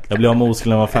 Exakt. Jag blev av muskler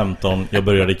när jag var 15. Jag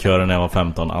började i kören när jag var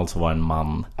 15. Alltså var en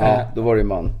man. Ja, då var du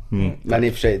man. Men i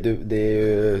och för sig, det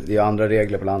är ju andra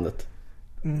regler på landet.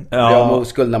 Ja. Jag har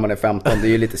oskuld när man är 15. Det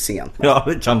är ju lite sent. Ja,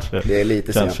 kanske. Det är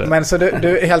lite sent. Men så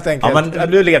du helt enkelt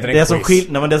du leder en quiz.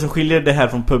 Det som skiljer det här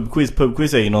från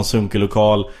pubquiz är ju någon sunkig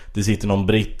lokal. Det sitter någon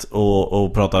britt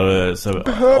och pratar så,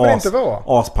 behöver inte vara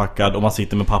aspackad och man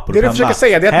sitter med papper och penna. Det du försöker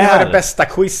säga det är att vi har det bästa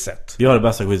quizet. Vi har det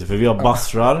bästa quizet för vi har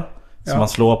buzzrar som man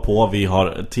slår på. Vi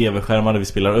har tv-skärmar där vi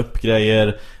spelar upp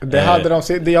grejer. Det hade de.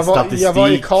 Jag var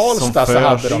i Karlstad så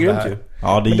hade de det här.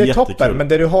 Ja, det är jättekul. Toppen, men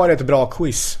det du har är ett bra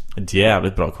quiz. Ett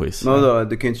jävligt bra quiz. Men då,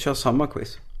 du kan ju inte köra samma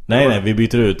quiz. Nej, vi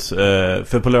byter ut.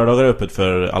 För på lördagar är det öppet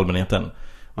för allmänheten.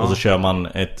 Och så kör man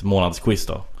ett månadsquiz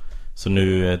då. Så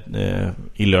nu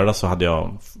i lördag så hade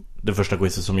jag det första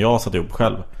quizet som jag satte ihop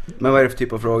själv. Men vad är det för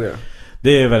typ av frågor?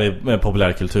 Det är väldigt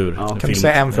populär kultur. Ja. Kan du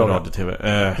säga en fråga? Radio-TV.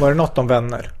 Var det något om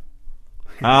vänner?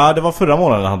 Ja, det var förra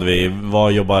månaden hade vi.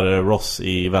 Vad jobbar Ross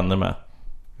i Vänner med?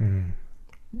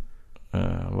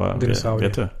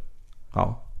 Vet du?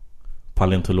 Ja.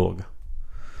 Paleontolog.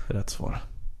 Det är rätt svar.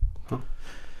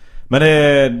 Men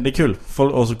det är kul.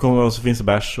 Och så finns det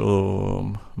bärs och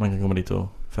man kan komma dit och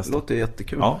festa. Det låter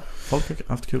jättekul. Ja, folk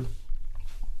har haft kul.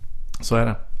 Så är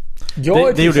det. Jag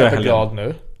är till glad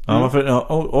nu. Ja, varför,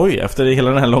 oj, efter hela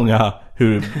den här långa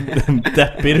hur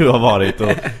deppig du har varit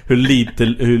och hur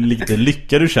lite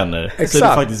lycka du känner. Exakt. Så är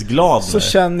du faktiskt glad. Så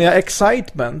känner jag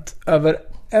excitement över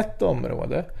ett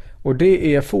område. Och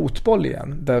det är fotboll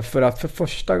igen. Därför att för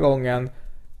första gången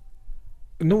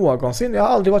någonsin, jag har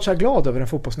aldrig varit så här glad över en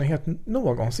fotbollsnyhet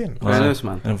någonsin. Jag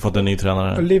har fått en ny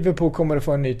tränare. Och Liverpool kommer att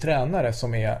få en ny tränare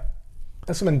som är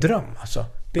som en dröm alltså.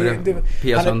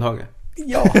 Pia Sundhage.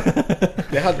 Ja.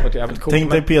 Det hade varit jävligt coolt.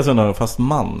 Tänk dig Pia Sundhage fast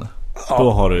man. Ja.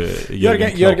 Då har du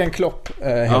Jörgen Klopp.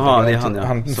 Jaha, det är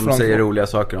han som säger roliga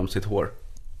saker om sitt hår.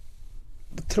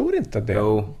 Jag tror inte det.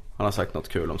 Jo, han har sagt något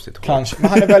kul om sitt hår. Kanske, men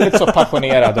han är väldigt så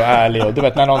passionerad och ärlig. Och du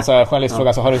vet när någon så här journalist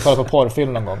frågar så har du kollat på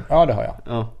porrfilm någon gång? Ja, det har jag.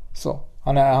 Ja. Så.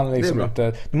 Han är liksom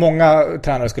inte... Många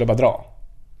tränare skulle bara dra.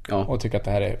 Ja. Och tycka att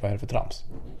det här är, vad är det för trams?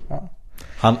 Ja.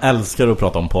 Han älskar att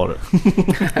prata om porr.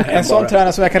 En sån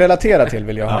tränare som jag kan relatera till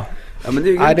vill jag ha. Ja, men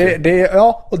det är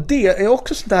ja, och det är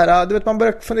också sånt där, du vet man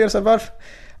börjar fundera så här, varför.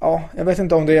 Ja, jag vet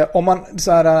inte om det är om man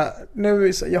så här,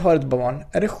 nu jag har ett barn,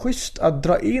 är det schysst att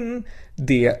dra in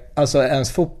det, alltså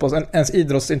ens ens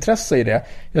idrottsintresse i det?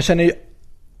 Jag känner ju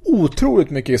otroligt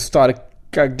mycket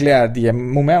starka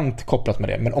glädjemoment kopplat med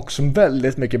det, men också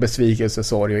väldigt mycket besvikelse,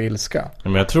 sorg och ilska.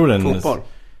 Men jag tror fotboll.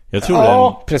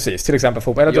 Precis, till exempel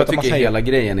fotboll. Jag tycker hela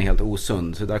grejen är helt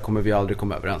osund. Så där kommer vi aldrig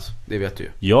komma överens. Det vet du ju.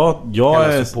 Jag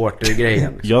är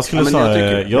supporter-grejen. Jag skulle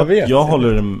säga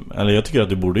jag tycker att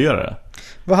du borde göra det.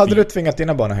 Vad hade du tvingat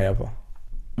dina barn att heja på?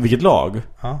 Vilket lag?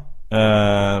 Ja.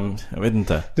 Jag vet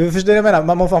inte. Du förstår det jag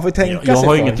menar, man får ju tänka sig. Jag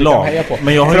har inget lag.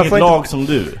 Men jag har inget lag som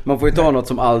du. Man får ju ta något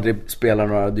som aldrig spelar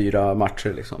några dyra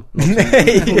matcher liksom.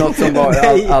 Något som bara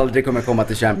aldrig kommer komma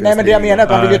till Champions League. Nej, men det jag menar är att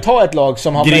man vill ju ta ett lag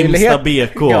som har Grimsta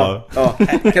möjlighet. BK. Ja.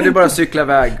 Kan du bara cykla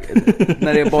iväg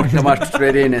när det är borta match så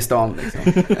är det inne i stan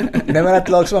liksom. Nej, men ett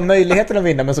lag som har möjligheten att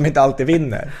vinna men som inte alltid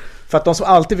vinner. För att de som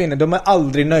alltid vinner, de är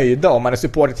aldrig nöjda om man är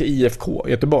supporter till IFK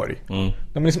Göteborg.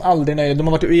 De är liksom aldrig nöjda. De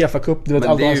har varit i UEFA-cup, du vet,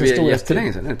 allt har så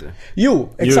jättelänge sedan, inte? Jo,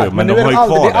 exakt. Jo, men nu de är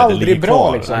det aldrig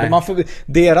bra kvar. Liksom.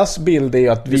 Deras bild är ju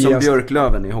att vi är som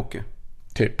Björklöven i hockey.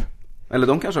 Typ. Eller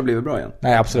de kanske har blivit bra igen.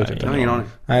 Nej, absolut inte. Jag har ingen aning.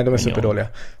 Nej, de är superdåliga.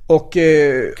 Och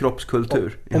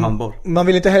kroppskultur i handboll. Man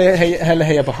vill inte heller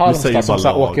heja på Halmstad som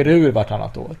så åker ur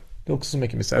vartannat år. Det är också så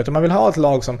mycket misär. Utan man vill ha ett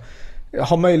lag som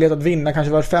har möjlighet att vinna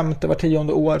kanske var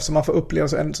 10:e år, så man får uppleva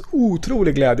en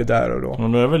otrolig glädje där och då.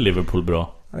 Men nu är väl Liverpool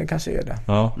bra? Det kanske är det.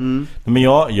 Ja. Men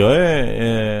jag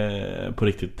är på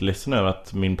riktigt ledsen över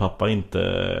att min pappa inte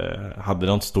hade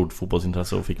något stort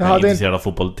fotbollsintresse och fick mig intresserad av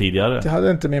fotboll tidigare. Det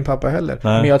hade inte min pappa heller.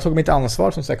 Nej. Men jag tog mitt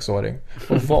ansvar som 6-åring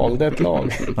och valde ett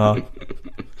lag. Ja.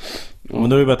 Men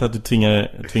då är det bättre att du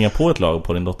tvingar på ett lag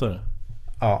på din dotter.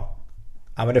 Ja,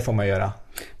 men det får man göra.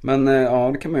 Men ja,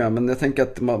 det kan man göra. Men jag tänker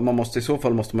att man måste i så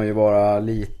fall måste man ju vara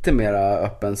lite mer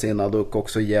öppensinnad och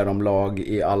också ge dem lag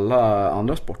i alla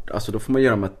andra sporter. Alltså då får man ge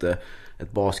dem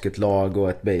ett basketlag och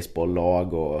ett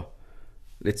baseballlag och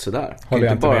lite sådär. Håller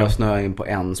jag inte inte bara med. snöa in på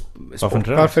en sport.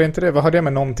 Varför inte det? Vad har det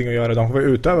med någonting att göra? De får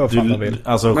utöva vad fan de vill.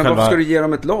 Alltså, men själva... varför ska du ge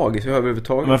dem ett lag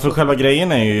överhuvudtaget? Men för själva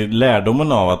grejen är ju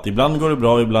lärdomen av att ibland går det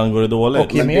bra, ibland går det dåligt.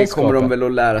 Och men det kommer de väl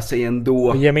att lära sig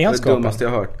ändå. Gemenskapen. Det dummaste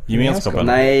jag hört. Gemenskapen?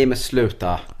 Nej, men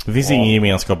sluta. Det finns ingen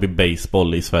gemenskap i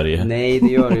baseball i Sverige. Nej,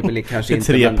 det gör det väl kanske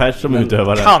inte. Det är 3 pers som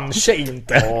utövar det. Kanske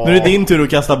inte. Nu är det din tur att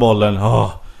kasta bollen.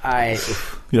 Nej.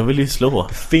 Jag vill ju slå.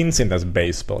 Finns inte ens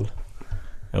baseball.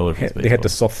 Jo, det heter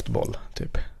softball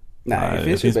typ. Nej, det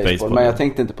finns ju baseball. Men jag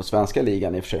tänkte inte på svenska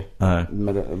ligan i och för sig. Nej.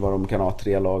 Med vad de kan ha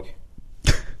 3 lag.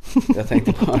 Jag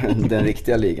tänkte på den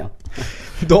riktiga ligan.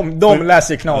 De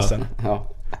läser knasen. Ja.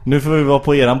 Nu får vi vara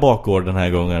på eran bakgård den här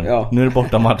gången. Ja. Nu är det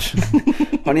borta match.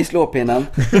 Har ni slåpinnen?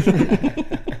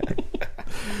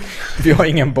 Vi har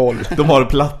ingen boll. De har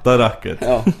platta racket.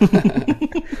 Ja.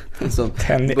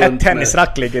 Ett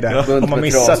tennisrack ligger där. Om man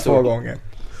missar 2 gånger.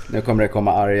 Nu kommer det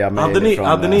komma arga mejl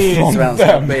från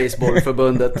Svenska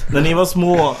Baseballförbundet. När ni var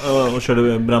små och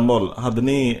körde brännboll, hade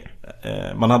ni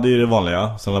man hade ju det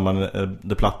vanliga, sen när man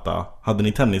det platta. Hade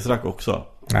ni tennisrack också?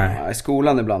 Nej. I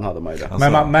skolan ibland hade man ju det.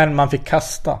 Alltså, men man fick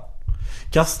kasta.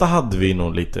 Kasta hade vi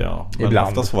nog lite, ja. Men ibland.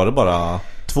 Oftast var det bara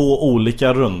 2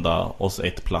 olika runda och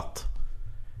 1 platt.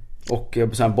 Och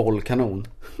så en bollkanon.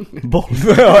 Boll?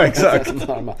 Ja, exakt.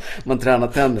 Man tränar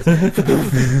tennis.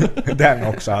 Den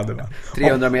också hade man.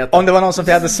 300 meter. Om det var någon som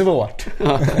hade svårt.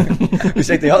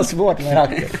 Ursäkta, jag har svårt med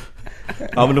racket.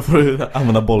 Ja, men då får du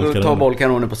använda bollkanonen. Ta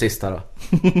bollkanonen på sista då.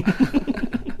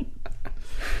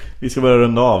 Vi ska börja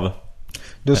runda av.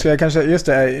 Då ska jag kanske, just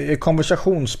det, i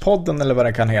konversationspodden eller vad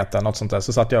det kan heta, något sånt där,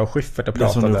 så satt jag och Schyffert och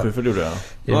pratade. Det som du Schyffert gjorde, ja.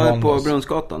 Ja, på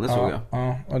Brunnsgatan, det såg jag.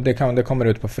 Ja, och det kommer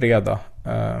ut på fredag.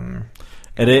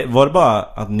 Var det bara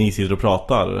att ni sitter och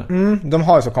pratar? De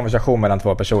har ju så konversation mellan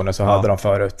 2 personer, så hade de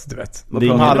förut, du vet. Det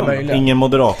är ingen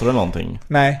moderator eller någonting?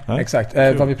 Nej, exakt.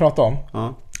 Vad vi pratade om.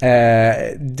 Ja.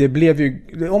 Det blev ju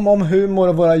om humor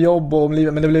och våra jobb och om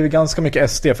livet, men det blev ju ganska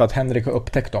mycket SD för att Henrik har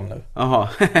upptäckt dem nu. Jaha.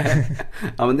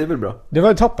 Ja, men det är väl bra. Det var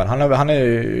ju toppen. Han har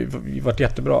ju varit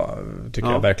jättebra,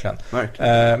 tycker jag verkligen.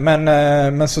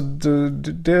 Men så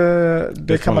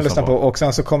det kan man lyssna på. Och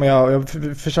sen så kommer jag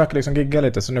försöker liksom gigga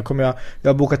lite, så nu kommer jag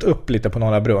har bokat upp lite på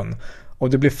Norra Brunn. Och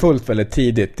det blir fullt väldigt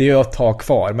tidigt. Det är ju ett tag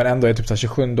kvar, men ändå är typ så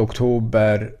 27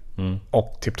 oktober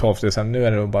och typ 12 december. Nu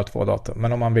är det nog bara 2 datum.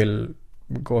 Men om man vill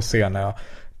gå och se när jag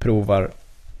provar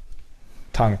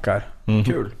tankar.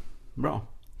 Kul, bra.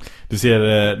 Du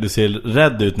ser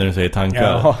rädd ut när du säger tankar.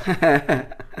 Ja.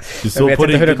 Du såg på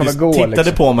hur det kommer gå, tittade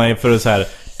liksom på mig för att så här: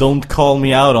 don't call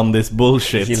me out on this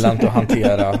bullshit. Gillar inte att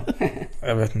hantera.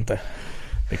 Jag vet inte.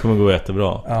 Det kommer gå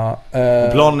jättebra. Ja,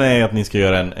 planen är att ni ska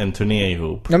göra en turné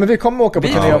ihop. Ja, men vi kommer åka på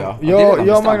turné.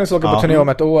 Jag och Magnus åker på turné om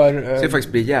ett år. Det ska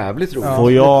faktiskt bli jävligt roligt.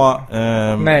 Får jag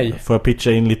Nej. Får jag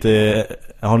pitcha in lite?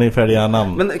 Har ni färdiga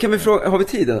namn? Men kan vi fråga, har vi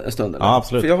tid en stund eller? Ja,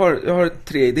 absolut. För jag har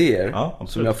 3 idéer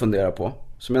som jag funderar på,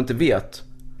 som jag inte vet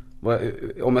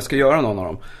om jag ska göra någon av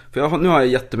dem. För nu har jag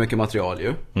jättemycket material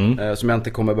ju som jag inte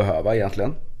kommer behöva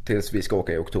egentligen tills vi ska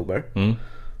åka i oktober.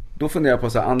 Då funderar jag på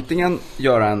så här, antingen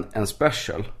göra en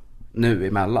special nu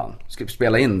emellan. Ska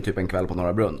spela in typ en kväll på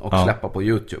Norra Brunn och släppa på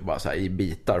YouTube bara så här, i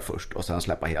bitar först och sen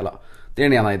släppa hela. Det är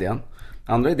den ena idén.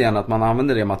 Andra idén är att man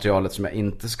använder det materialet som jag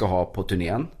inte ska ha på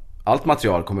turnén. Allt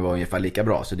material kommer vara ungefär lika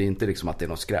bra, så det är inte liksom att det är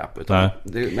något skräp, utan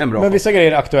det är en bra. Men vissa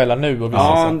grejer är aktuella nu och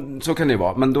vissa så kan det ju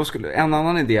vara. Men då skulle en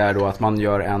annan idé är då att man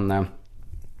gör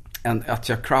att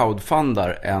jag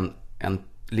crowdfundar en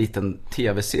liten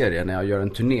tv-serie när jag gör en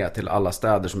turné till alla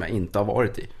städer som jag inte har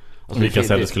varit i. Alltså, vilka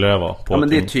städer skulle det vara? Ja, men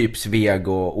det är typ Sveg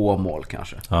och Åmål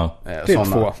kanske. Ja. Det är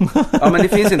 2. Ja, men det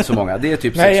finns inte så många. Det är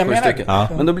typ 6-7 stycken. Ja.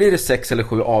 Men då blir det 6 eller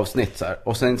 7 avsnitt så här.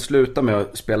 Och sen sluta med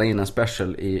att spela in en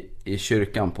special i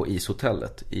kyrkan på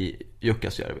Ishotellet i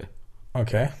Jukkasjärvi.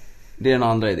 Okej. Det är den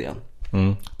andra idén.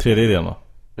 Tredje idén då?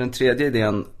 Den tredje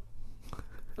idén,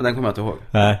 den kommer jag inte ihåg.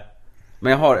 Nej.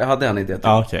 Men jag hade en idé till.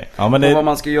 Okay. Ja, men vad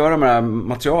man ska göra med det här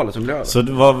materialet som blir över. Så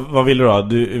vad vill du då?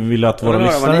 Du vill att våra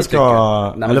lyssnare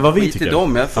ska... Nej, eller vad vi tycker? Skit i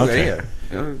dem, jag frågar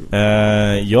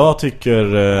er. Jag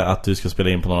tycker att du ska spela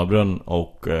in på Norra Brunn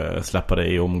och släppa det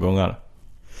i omgångar.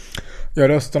 Jag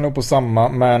röstar nog på samma,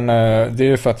 men det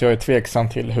är för att jag är tveksam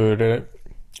till hur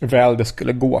väl det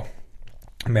skulle gå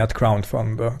med att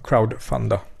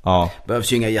crowdfunda. Ja.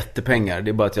 Behövs ju inga jättepengar.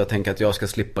 Det är bara att jag tänker att jag ska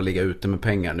slippa ligga ute med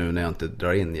pengar nu när jag inte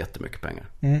drar in jättemycket pengar.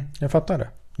 Jag fattar det.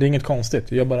 Det är inget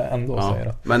konstigt. Jag bara ändå säger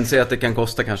det. Men säg att det kan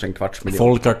kosta kanske 250 000.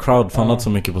 Folk har crowdfundat så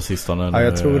mycket på sistone. Ja,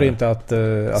 jag tror inte att det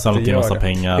gör massa det.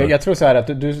 pengar. Jag tror så här att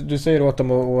du säger åt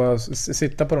dem att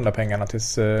sitta på de där pengarna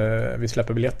tills vi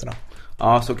släpper biljetterna.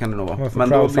 Ja, så kan det nog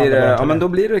vara. Men då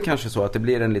blir det kanske så att det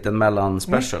blir en liten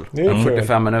mellanspecial.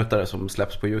 45 minuter som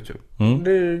släpps på YouTube.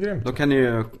 Det är grymt. Då kan ni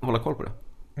ju hålla koll på det.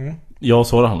 Jag och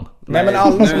Soran. Nej, men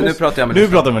nu pratar jag med lyssnarna. Nu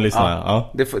pratar jag med lyssnarna,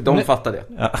 ja. De fattar det.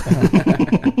 Ja.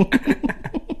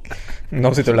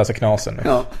 De sitter och läser knasen nu.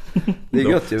 Ja, det är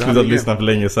gött ju. Slutat lyssna för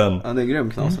länge sedan. Ja, det är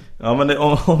grym knasen. Ja, men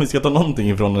om vi ska ta någonting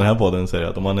ifrån den här podden så är det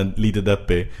att om man är lite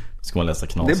deppig ska man läsa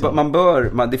knasen.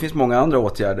 Det finns många andra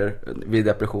åtgärder vid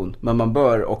depression, men man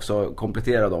bör också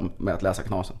komplettera dem med att läsa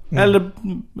knasen. Eller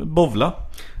bovla.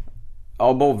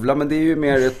 Ja, bovla, men det är ju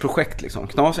mer ett projekt liksom.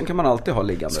 Knasen kan man alltid ha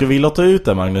liggande. Ska vi låta ut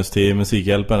det, Magnus, till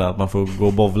Musikhjälpen att man får gå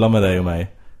och bovla med dig och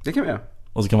mig? Det kan vi göra.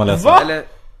 Och så kan man läsa. Va? Eller...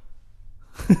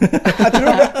 Jag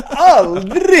trodde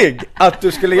aldrig att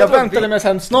du skulle... Jag väntade mig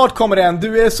sen, snart kommer det en.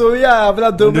 Du är så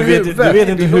jävla dum i huvudet. Du vet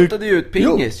inte hur... lottade ut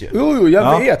pingis ju. Jo,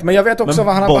 jag vet. Men jag vet också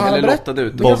vad han har berättat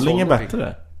ut. Bowling är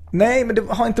bättre. Nej, men det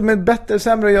har inte med bättre och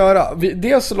sämre att göra.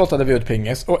 Dels så lottade vi ut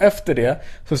pingis. Och efter det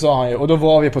så sa han ju, och då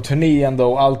var vi på turné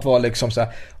ändå och allt var liksom så här.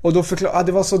 Och då förklarade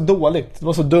det var så dåligt. Det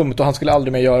var så dumt och han skulle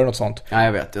aldrig mer göra något sånt. Ja,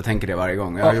 jag vet. Jag tänker det varje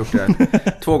gång. Jag har gjort det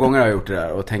 2 gånger har jag gjort det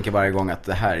där. Och tänker varje gång att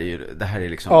det här är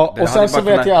liksom... Ja, och sen så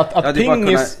vet jag att jag hade pingis... bara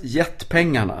kunnat gett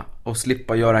pengarna och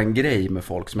slippa göra en grej med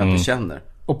folk som jag inte känner.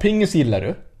 Och pingis gillar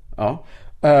du? Ja.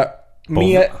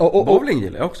 Mer, och bowling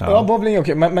gillar jag också. Ja, bowling är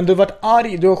okej. Men du vart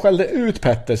arg, du skällde ut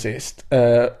Petter sist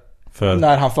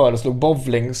när han föreslog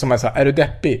bowling. Som är så här, är du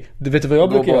deppig? Du vet vad jag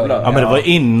brukar göra? Ja, men det var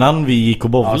innan vi gick och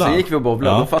bowla. Ja, så gick vi och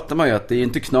bowla. Då fattar man ju att det är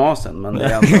inte knasen, men det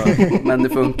är ändå, men det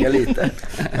funkar lite.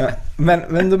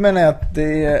 Men då menar jag att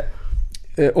det är...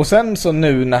 Och sen så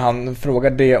nu när han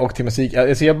frågade det och till musik,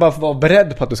 alltså jag bara var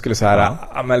beredd på att du skulle säga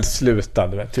men sluta,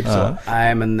 du vet, typ så.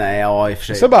 Nej, men nej, ja, i och för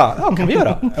sig. Så bara, kan vi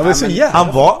göra? Jag var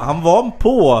så han var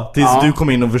på tills du kom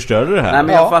in och förstörde det här. Nej,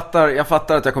 men jag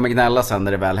fattar att jag kommer gnälla sen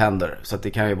när det väl händer. Så att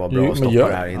det kan ju vara bra att stoppa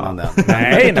det här innan den.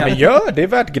 Nej, men gör det, är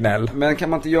värt gnäll. Men kan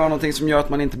man inte göra någonting som gör att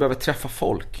man inte behöver träffa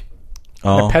folk?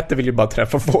 Ja. Men Petter vill ju bara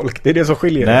träffa folk. Det är det som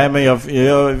skiljer. Nej, men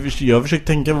jag försöker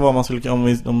tänka vad man skulle,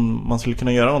 om man skulle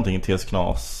kunna göra någonting i TS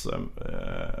Knas.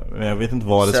 Men jag vet inte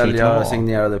vad det skulle kunna vara. Sälja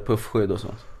signerade puffskydd och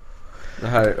sånt. Det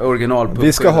här originalpuffskydd.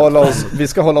 Vi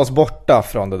ska hålla oss borta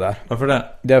från det där. Varför det?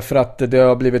 Därför att det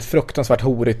har blivit fruktansvärt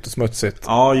horigt och smutsigt.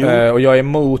 Ja, och jag är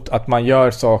emot att man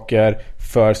gör saker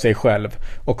för sig själv.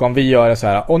 Och om vi gör det så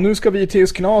här, och nu ska vi till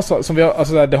Knas som vi har,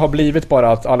 alltså det har blivit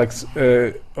bara att Alex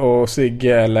och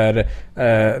Sigge eller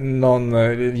någon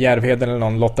Järvheden eller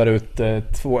någon lottar ut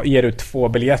ger ut 2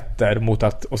 biljetter mot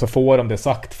att, och så får de det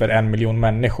sagt för 1 miljon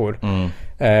människor.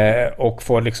 Och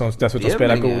får liksom dessutom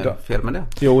spela goda. Fel med det?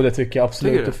 Jo, det tycker jag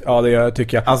absolut. Ja, det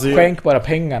tycker jag. Alltså, skänk bara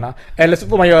pengarna. Eller så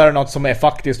får man göra något som är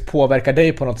faktiskt påverkar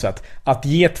dig på något sätt. Att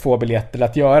ge 2 biljetter eller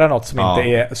att göra något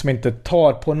som inte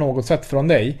tar på något sätt från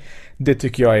dig. Det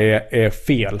tycker jag är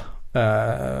fel.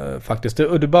 Faktiskt.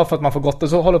 Och det är bara för att man får gott. Och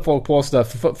så håller folk på så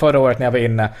där. Förra året när jag var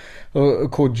inne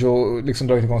och Kodjo liksom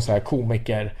dragit igång så här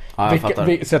komiker.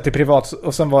 Vi sett i privat.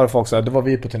 Och sen var det folk så här, då var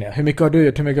vi på turné. Hur mycket har du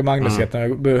gett? Hur mycket Magnus gett?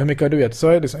 Hur mycket har du gett? Så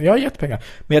är det så, jag har gett pengar.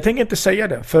 Men jag tänker inte säga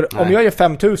det. För om jag ger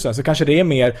 5 000 så kanske det är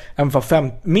mer än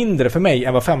mindre för mig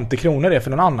än vad 50 kronor är för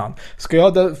någon annan. Ska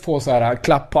jag då få så här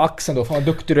klapp på axeln då? Fan vad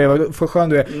duktig du är, för skön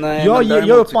du är. Nej, jag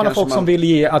uppmanar folk som vill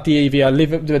ge att ge via du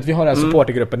vet, vi har den här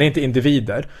supportergruppen. Det är inte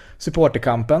individer.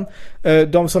 Supporterkampen.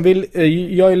 De som vill,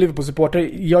 jag är Liverpool-supporter,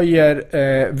 jag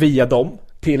ger via dem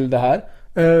till det här.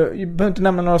 Jag behöver inte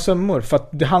nämna några summor för att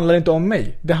det handlar inte om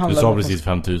mig. Det handlar du sa om precis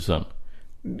 5 000.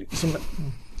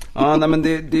 Ja, nej, men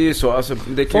det är ju så alltså,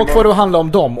 det kan folk får det handla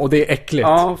om dem och det är äckligt.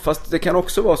 Ja, fast det kan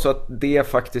också vara så att det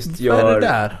faktiskt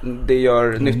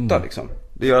gör nytta liksom.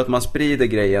 Det gör att man sprider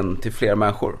grejen till fler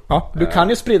människor. Ja, du kan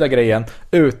ju sprida grejen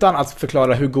utan att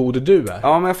förklara hur god du är.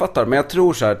 Ja, men jag fattar. Men jag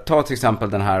tror så här, ta till exempel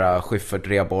den här Schyffert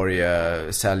Reborg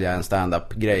sälja en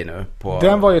stand-up-grej nu.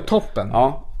 Den var ju toppen.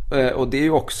 Ja, och det är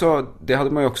ju också, det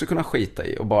hade man ju också kunnat skita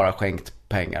i och bara skänkt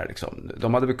pengar liksom.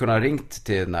 De hade väl kunnat ringt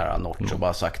till nära Notch och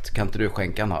bara sagt, kan inte du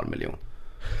skänka 500 000?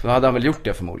 Så hade han väl gjort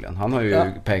det förmodligen. Han har ju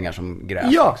pengar som gräs.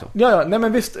 Ja, ja, nej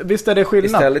men visst är det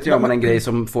skillnad. Istället gör man en grej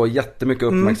som får jättemycket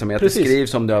uppmärksamhet. Det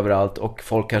skrivs om det överallt och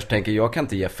folk kanske tänker, jag kan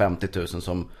inte ge 50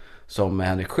 000 som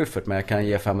Henrik Schyffert, men jag kan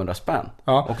ge 500 spänn.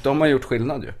 Ja. Och de har gjort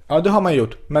skillnad ju. Ja, det har man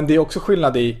gjort. Men det är också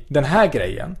skillnad i den här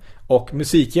grejen och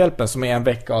Musikhjälpen som är en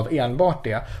vecka av enbart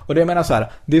det. Och det jag menar så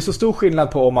här, det är så stor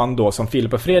skillnad på om man då som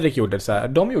Filip och Fredrik gjorde så här,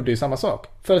 de gjorde ju samma sak.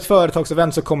 För ett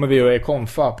företagsevent så kommer vi och är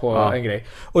konfa på en grej.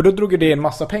 Och då drog det en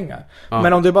massa pengar.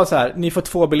 Men om det är bara så här, ni får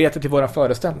 2 biljetter till våran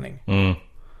föreställning.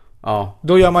 Ja.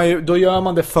 Då gör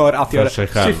man det för att göra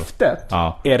syftet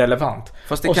är relevant.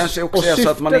 Fast det kanske också är så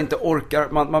att man inte orkar,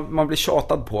 man blir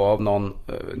tjatad på av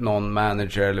någon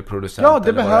manager eller producent. Ja,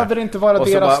 det behöver inte vara och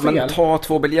deras bara, fel. Men ta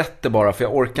 2 biljetter bara, för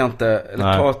jag orkar inte.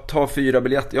 Eller ta 4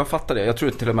 biljetter. Jag fattar det. Jag tror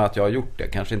till och med att jag har gjort det.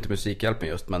 Kanske inte Musikhjälpen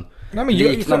just, men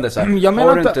liknande så här.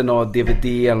 Har du inte någon DVD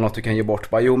eller något du kan ge bort?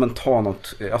 Bara, jo, men ta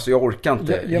något. Alltså jag orkar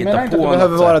inte hitta på. Jag menar inte att det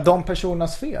behöver vara de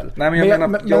personernas fel. Nej, men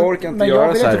jag orkar inte göra så här. Men jag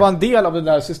vill inte vara en del av det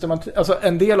där systemet. Alltså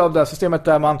en del av det här systemet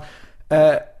där man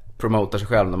promotar sig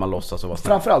själv när man låtsas och vara snäll.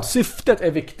 Framförallt, syftet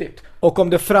är viktigt. Och om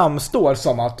det framstår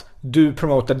som att du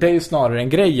promotar dig snarare än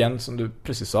grejen, som du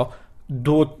precis sa,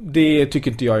 då det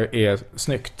tycker inte jag är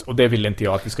snyggt. Och det vill inte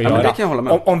jag att vi ska göra. Men det kan jag hålla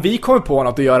med. Om vi kommer på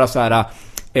något att göra så här,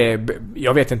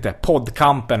 jag vet inte,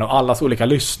 poddkampen och allas olika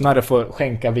lyssnare får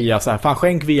skänka via så här, fan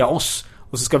skänk via oss.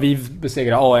 Och så ska vi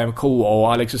besegra AMK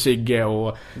och Alex och Sigge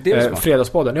och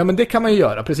Fredagspodden. Ja, men det kan man ju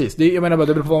göra, precis. Jag menar bara,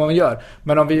 det beror på vad man gör.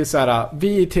 Men om vi så här,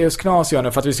 vi i TS Knas gör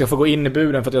nu för att vi ska få gå in i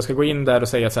buren, för att jag ska gå in där och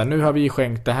säga så här, nu har vi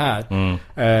skänkt det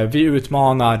här. Vi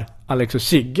utmanar Alex och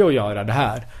Sigge att göra det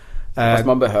här. Fast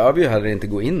man behöver ju heller inte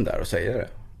gå in där och säga det.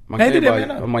 Nej, det är det jag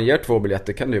menar. Om man ger 2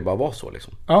 biljetter kan det ju bara vara så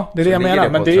liksom. Ja, det är det jag menar.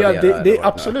 Men det är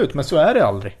absolut, men så är det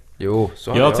aldrig. Jo,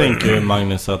 så jag tänker,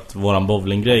 Magnus, att våran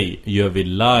bowlinggrej gör vi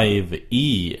live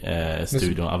i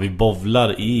studion. Ja, vi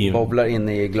bowlar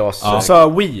inne i glas. Ja.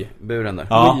 Så buren där.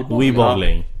 Ja, we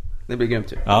bowling. Det blir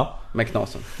grymt ju. Ja. Med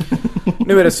knasen.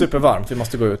 Nu är det supervarmt, vi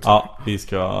måste gå ut. Ja, vi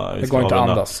ska det går inte att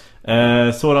andas.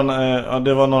 Sådan,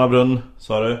 det var Norra Brunn,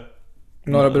 sa du?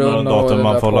 Norra Brunn och datum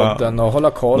man får podden och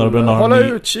hålla koll. Hålla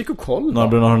utkik och koll. Norra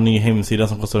Brunn har en ny hemsida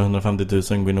som kostar 150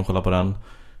 000. Gå in och kolla på den.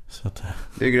 Så att,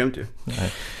 det är grymt ju.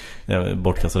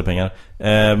 Bortkastade pengar.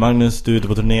 Magnus, du är ute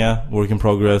på turné, work in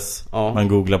progress. Man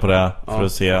googlar på det för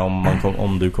att se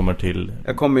om du kommer till.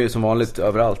 Jag kommer ju som vanligt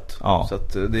överallt. Så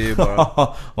att det är ju bara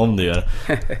om du gör.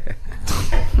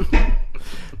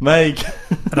 Mig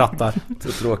rattar.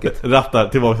 Så tråkigt. Rattar,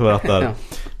 tillbaka på rattar.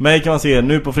 Mig kan man se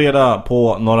nu på fredag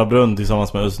på Norra Brunn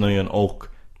tillsammans med Ösnöjen och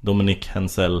Dominik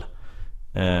Hensel.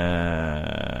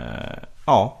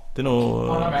 Det är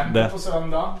nog det. På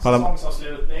söndag,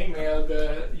 säsongsavslutning med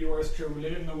yours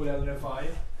truly, Noel Refai.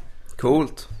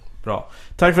 Coolt. Bra.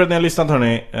 Tack för att ni har lyssnat,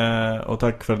 hörni. Och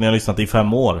tack för att ni har lyssnat i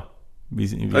 5 år.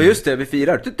 Ja, just det, vi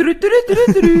firar.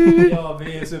 Ja,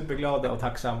 vi är superglada och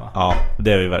tacksamma. Ja,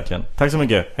 det är vi verkligen. Tack så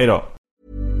mycket, hej då.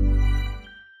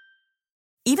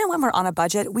 Even when we're on a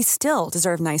budget, we still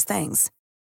deserve nice things.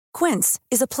 Quince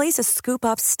is a place to scoop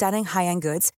up stunning high-end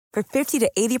goods for 50 to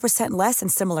 80% less than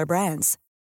similar brands.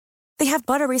 They have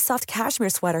buttery soft cashmere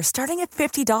sweaters starting at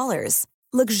 $50,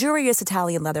 luxurious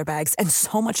Italian leather bags, and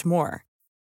so much more.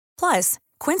 Plus,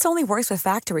 Quince only works with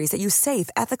factories that use safe,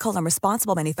 ethical, and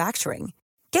responsible manufacturing.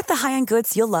 Get the high-end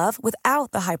goods you'll love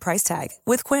without the high price tag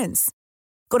with Quince.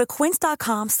 Go to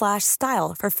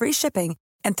quince.com/style for free shipping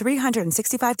and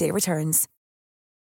 365-day returns.